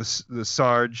 It's the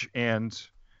Sarge and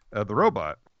the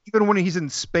robot. Even when he's in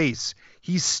space,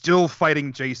 he's still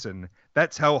fighting Jason.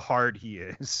 That's how hard he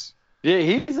is. Yeah,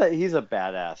 he's a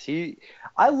badass.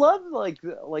 I love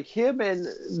like him and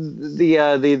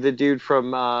the dude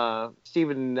from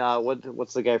Steven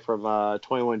what's the guy from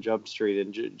 21 Jump Street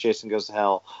and Jason Goes to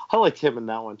Hell. I liked him in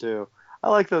that one too. I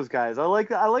like those guys. I like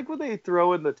when they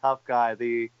throw in the tough guy,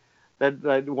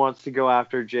 that wants to go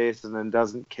after Jason and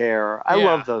doesn't care. I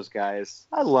love those guys.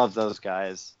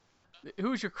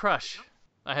 Who's your crush?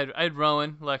 I had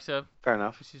Rowan, Lexa. Fair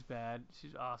enough. She's bad.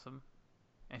 She's awesome.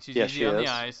 And she's easy on the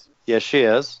eyes. Yes, she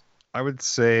is. I would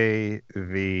say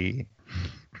the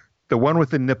one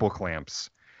with the nipple clamps.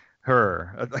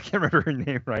 Her. I can't remember her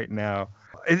name right now.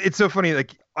 It's so funny.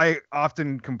 Like, I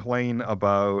often complain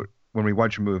about when we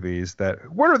watch movies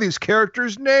that, what are these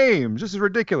characters' names? This is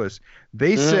ridiculous.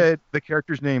 They said the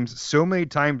characters' names so many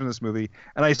times in this movie,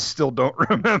 and I still don't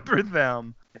remember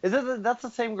them. That's the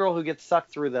same girl who gets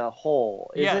sucked through the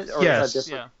hole? Yes. Is it? Or yes. Is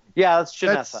that different? Yeah, that's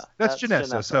Janessa. That's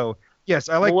Janessa. So yes,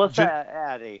 I like Melissa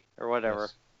Addy or whatever.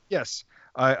 Yes.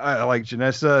 I like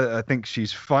Janessa. I think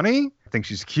she's funny. I think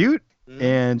she's cute,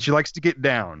 and she likes to get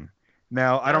down.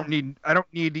 Now, I don't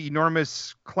need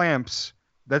enormous clamps.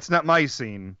 That's not my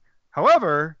scene.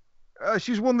 However,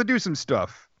 she's willing to do some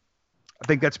stuff. I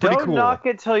think that's pretty cool. Don't knock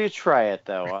it till you try it,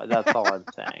 though. That's all I'm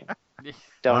saying.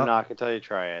 Don't knock it till you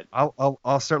try it.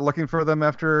 I'll start looking for them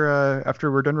after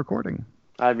we're done recording.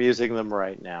 I'm using them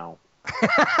right now.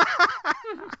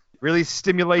 Really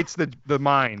stimulates the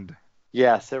mind.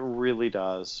 Yes, it really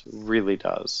does. Really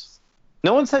does.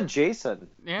 No one said Jason.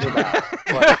 Yeah. To that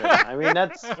question. I mean,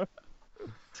 that's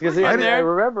because I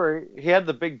remember he had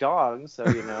the big dong. So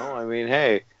I mean,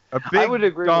 hey. A big I would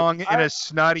agree dong in a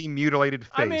snotty, mutilated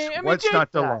face. I mean, what's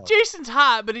not to love? Jason's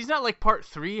hot, but he's not like part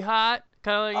 3 hot.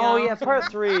 Kind of like, yeah,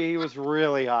 part 3 he was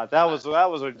really hot. That was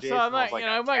when Jason I'm not, was like,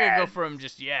 I'm not gonna go for him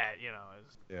just yet.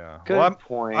 Yeah. Good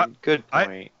point. Good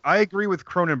point. I agree with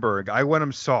Cronenberg. I want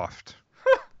him soft.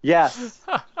 Yes.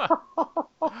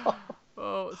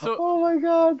 Oh my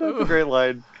God, that's a great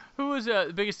line. Who was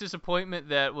the biggest disappointment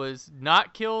that was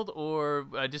not killed, or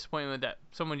a disappointment that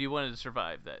someone you wanted to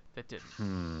survive that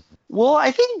didn't? Well,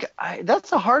 I think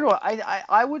that's a hard one.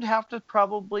 I would have to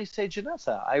probably say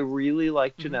Janessa. I really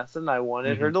liked Janessa, and I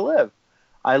wanted her to live.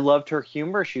 I loved her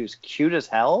humor. She was cute as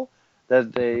hell.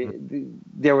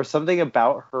 There was something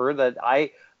about her that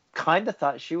I kind of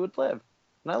thought she would live,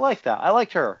 and I liked that. I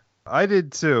liked her. I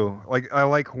did too. Like, I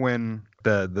like when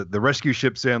the rescue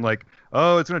ship's in, like,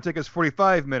 oh, it's going to take us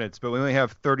 45 minutes, but we only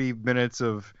have 30 minutes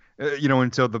of,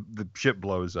 until the ship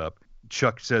blows up.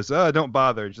 Chuck says, don't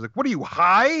bother. And she's like, what are you,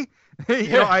 high?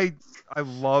 I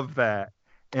love that.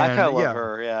 And, I kind of love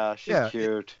her. Yeah, she's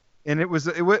cute. And it was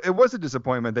a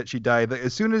disappointment that she died.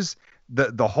 As soon as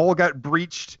the hole got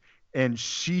breached and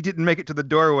she didn't make it to the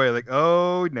doorway, like,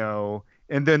 oh no.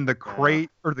 And then the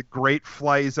crate or the grate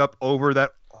flies up over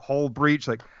that whole breach,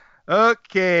 like,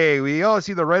 okay, we all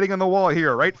see the writing on the wall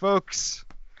here, right, folks?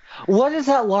 What is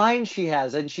that line she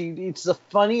has? And it's the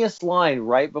funniest line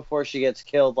right before she gets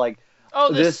killed, like,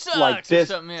 oh, this sucks, like this.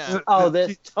 Or something, yeah. Oh,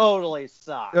 this totally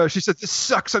sucks. She said, this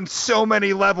sucks on so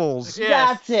many levels. Yes.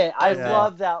 That's it. I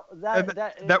love that.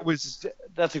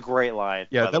 That's a great line.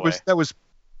 Yeah, that was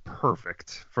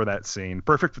perfect for that scene.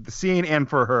 Perfect for the scene and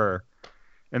for her.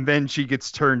 And then she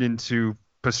gets turned into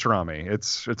pastrami.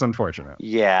 It's unfortunate.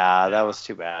 Yeah, that was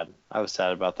too bad. I was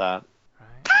sad about that.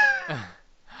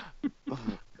 Right.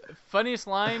 Funniest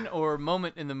line or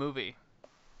moment in the movie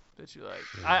that you like?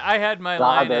 I had my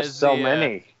line there's as so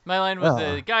many. My line was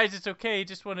the guys, it's okay, he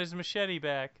just wanted his machete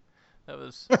back. That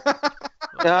was.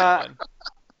 I'm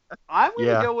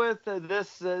gonna go with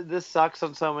this sucks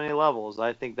on so many levels.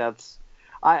 I think that's.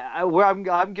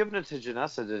 I'm giving it to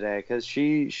Janessa today because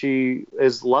she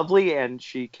is lovely and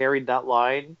she carried that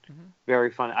line very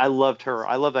funny. I loved her.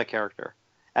 I love that character,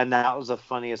 and that was a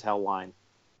funny as hell line.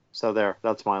 So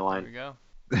that's my line. There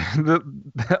we go.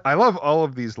 I love all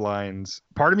of these lines.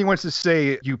 Part of me wants to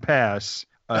say you pass.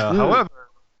 However,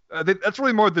 that's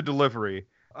really more the delivery.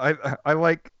 I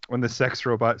like when the sex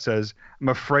robot says, "I'm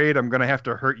afraid I'm gonna have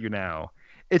to hurt you now."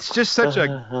 It's just such a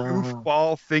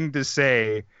goofball thing to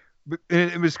say.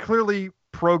 It was clearly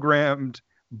programmed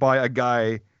by a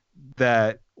guy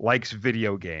that likes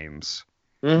video games.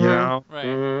 You know?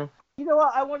 Right. You know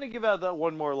what? I want to give out that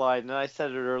one more line, and I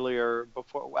said it earlier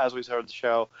before, as we started the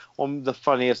show. One of the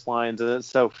funniest lines, and it's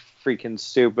so freaking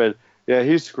stupid. Yeah,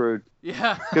 he's screwed.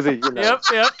 Yeah. Yep.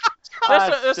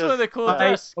 That's one of the cool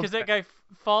things, because that guy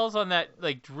falls on that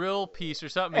like drill piece or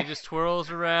something. He just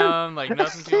twirls around like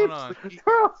nothing's going on.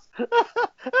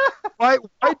 Why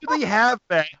do they have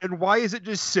that, and why is it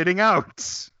just sitting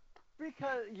out?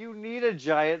 Because you need a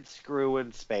giant screw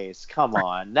in space. Come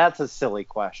on, that's a silly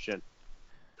question.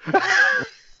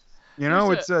 You know,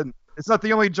 it's not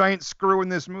the only giant screw in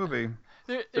this movie.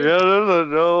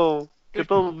 No. Get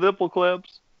those nipple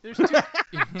clips. There's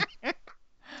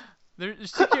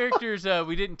two characters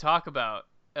we didn't talk about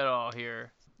at all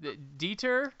here.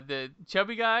 Dieter, the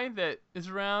chubby guy that is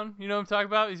around. You know what I'm talking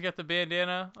about? He's got the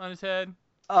bandana on his head.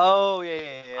 Oh,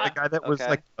 yeah. The guy that was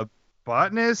like a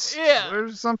botanist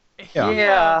or something?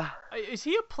 Yeah. Is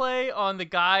he a play on the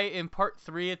guy in part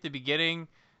 3 at the beginning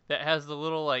that has the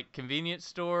little like convenience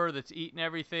store that's eating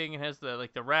everything and has the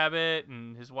rabbit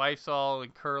and his wife's all in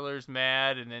curlers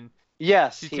mad and then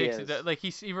yes, she he takes is. it like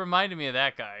he reminded me of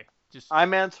that guy.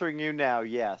 I'm answering you now.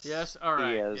 Yes. Yes. All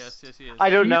right. He is. Yes, he is. I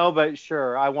don't know, but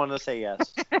sure. I want to say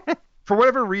yes. For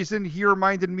whatever reason, he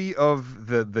reminded me of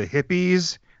the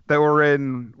hippies that were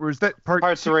in. Was that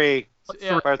part 3?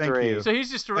 Yeah. Part 3. So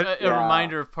he's just a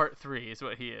reminder of part 3 is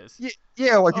what he is.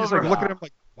 Yeah, like he's like looking at him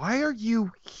like, why are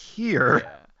you here?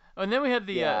 Yeah. Oh, and then we had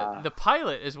the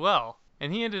pilot as well,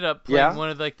 and he ended up playing one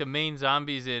of like the main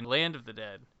zombies in Land of the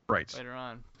Dead. Right. Later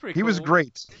on. He was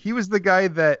great. He was the guy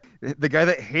that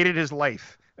hated his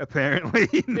life apparently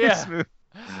in this movie.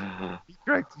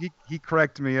 He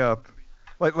cracked me up.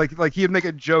 Like he'd make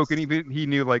a joke and he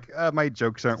knew like my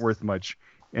jokes aren't worth much,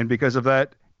 and because of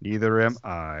that, neither am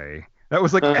I. That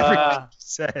was like everything he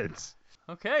said.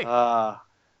 Okay.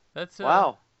 That's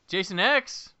wow. Jason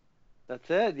X. That's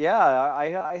it. Yeah.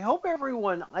 I hope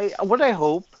everyone. What I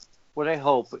hope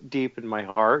deep in my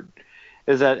heart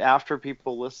is that after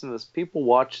people listen to this, people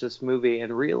watch this movie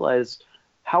and realize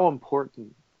how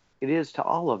important it is to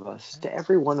all of us, to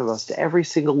every one of us, to every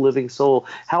single living soul,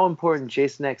 how important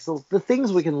Jason X, the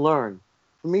things we can learn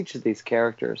from each of these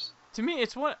characters. To me,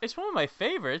 it's one of my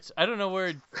favorites. I don't know where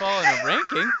it'd fall in a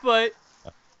ranking, but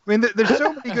I mean, there's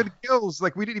so many good kills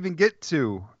like we didn't even get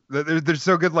to. They're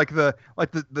so good, like the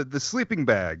sleeping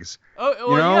bags. Oh,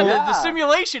 well, the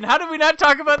simulation. How did we not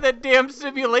talk about that damn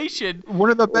simulation? One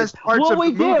of the best parts of the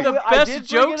movie. The best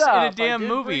jokes in a damn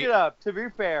movie. Bring it up, to be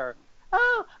fair.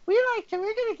 Oh, we're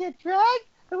gonna get drugged,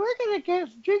 and we're gonna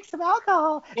drink some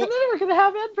alcohol, and then we're gonna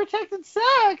have unprotected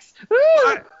sex.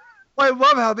 I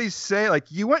love how they say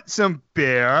like, you want some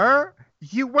beer?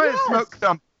 You want to smoke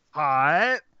some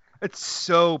pot? It's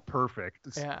so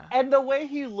perfect. And the way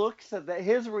he looks at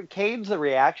that, Kane's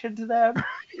reaction to them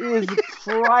is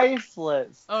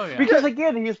priceless. Oh yeah. Because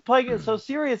again, he's playing it so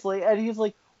seriously, and he's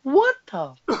like, "What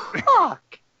the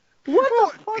fuck?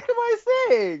 What the fuck am I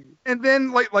saying?" And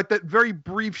then like that very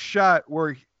brief shot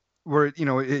where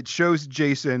it shows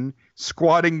Jason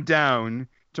squatting down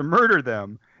to murder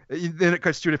them. Then it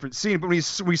cuts to a different scene, but when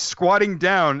he's squatting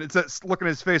down, it's that look in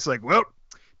his face like, "Well,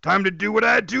 time to do what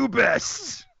I do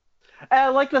best." And I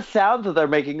like the sounds that they're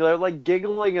making. They're like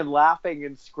giggling and laughing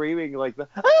and screaming like the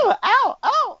 "oh, ow,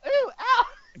 oh, ooh, ow."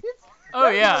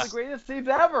 One of the greatest scenes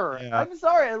ever. Yeah. I'm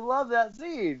sorry, I love that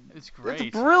scene. It's great. It's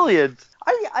brilliant.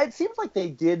 It seems like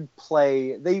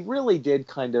they really did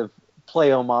kind of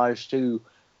play homage to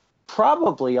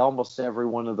probably almost every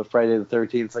one of the Friday the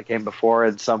 13th that came before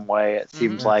in some way. It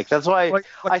seems like that's why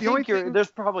I think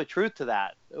there's probably truth to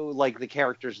that, like the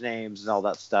characters' names and all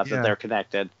that stuff that they're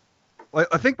connected.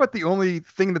 I think, but the only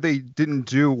thing that they didn't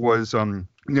do was,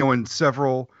 in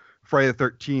several Friday the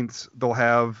 13th, they'll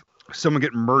have someone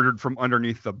get murdered from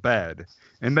underneath the bed,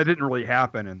 and that didn't really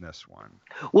happen in this one.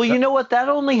 Well, you know what? That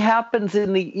only happens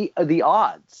in the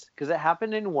odds, because it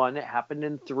happened in 1, it happened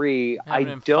in 3.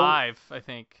 In 5, I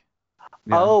think.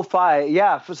 Yeah. Oh, 5,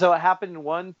 yeah. So it happened in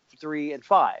 1, 3, and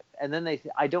 5, and then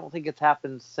I don't think it's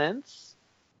happened since.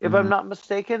 If I'm not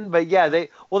mistaken, but yeah, they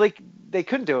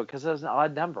couldn't do it because it was an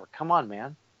odd number. Come on,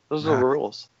 man, those are the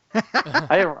rules.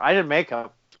 I didn't make them.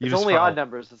 It's only odd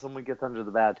numbers that someone gets under the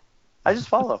bed. I just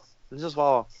follow.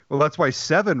 Well, that's why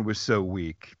 7 was so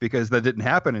weak, because that didn't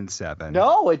happen in 7.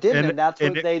 No, it didn't, and that's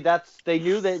what they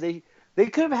knew they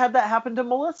could have had that happen to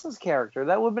Melissa's character.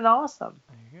 That would have been awesome.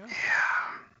 There you go.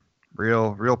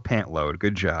 Yeah, real pant load.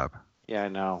 Good job. Yeah, I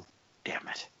know. Damn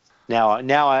it. Now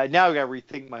I got to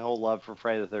rethink my whole love for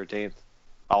Friday the 13th,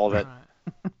 all of it.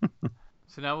 Right.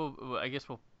 So now I guess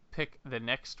we'll pick the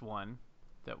next one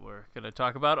that we're gonna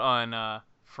talk about on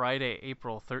Friday,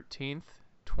 April 13th,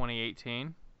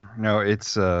 2018. No,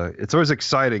 it's always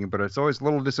exciting, but it's always a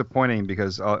little disappointing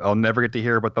because I'll never get to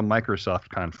hear about the Microsoft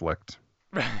conflict.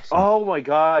 Oh my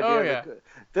God! Oh, yeah.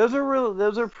 Those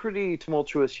are pretty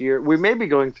tumultuous years. We may be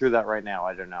going through that right now.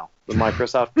 I don't know. The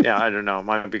Microsoft. Yeah, I don't know.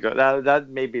 Might be that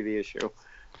may be the issue.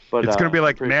 But it's going to be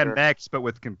like Mad sure. Max, but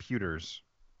with computers.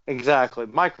 Exactly.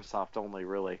 Microsoft only,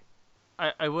 really.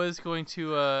 I was going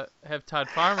to have Todd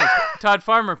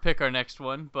Farmer pick our next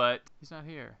one, but he's not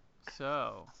here.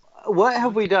 So what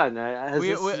have we done?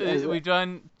 We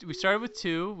started with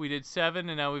 2, we did 7,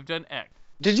 and now we've done X.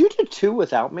 Did you do 2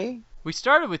 without me? We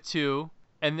started with 2,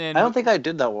 and then I don't think I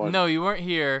did that one. No, you weren't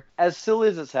here. As silly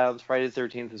as it sounds, Friday the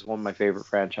 13th is one of my favorite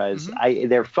franchises.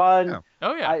 They're fun. Yeah.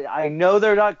 Oh yeah. I know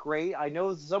they're not great. I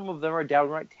know some of them are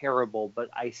downright terrible, but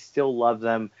I still love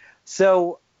them.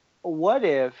 So what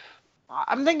if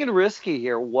I'm thinking risky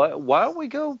here? Why don't we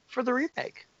go for the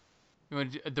remake? You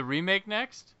want the remake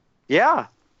next? Yeah.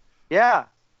 All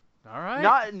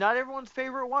right. Not everyone's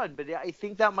favorite one, but I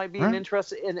think that might be an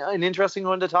interesting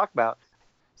one to talk about.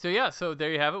 So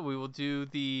there you have it. We will do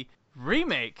the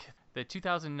remake, the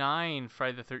 2009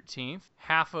 Friday the 13th,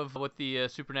 half of what the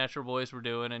Supernatural Boys were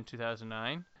doing in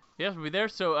 2009. Yes, we'll be there.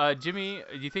 So Jimmy,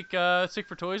 do you think Sick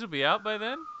for Toys will be out by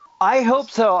then? I hope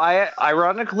so.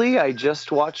 Ironically, I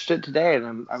just watched it today,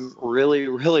 and I'm really,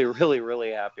 really, really,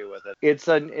 really happy with it. It's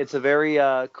a very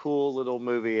cool little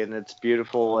movie, and it's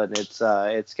beautiful, and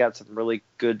it's got some really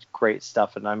good, great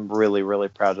stuff, and I'm really, really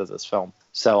proud of this film.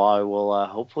 So I will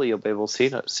hopefully you'll be able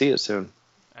to see it soon.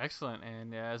 Excellent,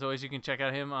 and as always, you can check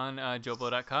out him on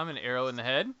JoeBlow.com and Arrow in the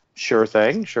Head. Sure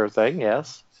thing.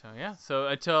 Yes. So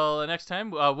until next time,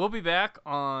 we'll be back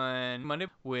on Monday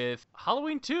with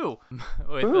Halloween 2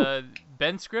 with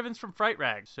Ben Scrivens from Fright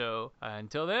Rag. So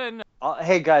until then,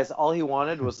 hey guys, all he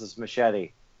wanted was this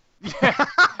machete.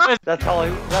 That's all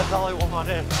he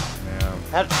wanted. Yeah.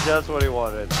 That's just what he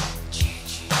wanted.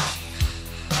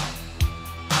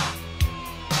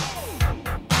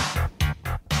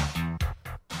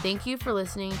 Thank you for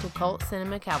listening to Cult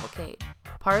Cinema Cavalcade,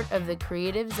 part of the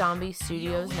Creative Zombie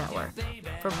Studios Network.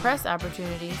 For press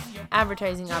opportunities,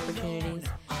 advertising opportunities,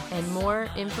 and more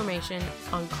information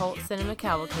on Cult Cinema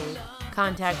Cavalcade,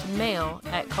 contact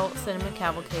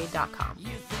mail@cultcinemacavalcade.com.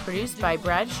 Produced by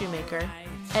Brad Shoemaker,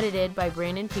 edited by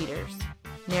Brandon Peters,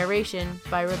 narration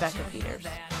by Rebecca Peters.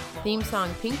 Theme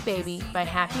song Pink Baby by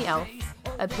Happy Elf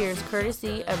appears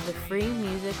courtesy of the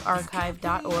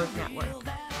freemusicarchive.org network.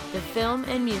 The film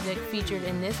and music featured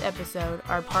in this episode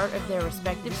are part of their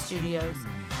respective studios,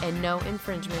 and no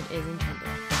infringement is intended.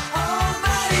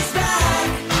 Almighty's back.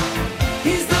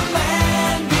 He's the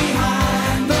man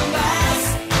behind the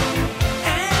mask,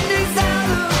 and he's out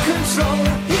of control.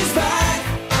 He's back.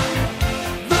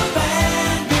 The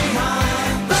man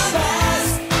behind the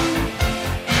mask,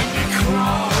 and he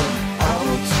crawled out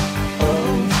of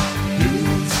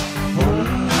his hole.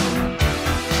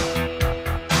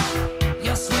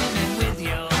 You're swimming with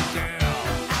your girl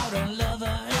out on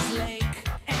Lover's Lake,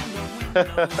 and the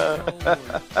window's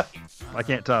cold. I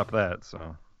can't top that,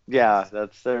 so. Yeah,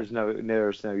 there's no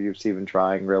use even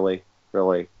trying, really.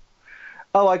 Oh,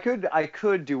 I could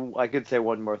say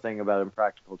one more thing about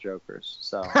Impractical Jokers.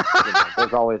 So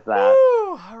there's always that.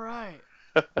 Woo, all right.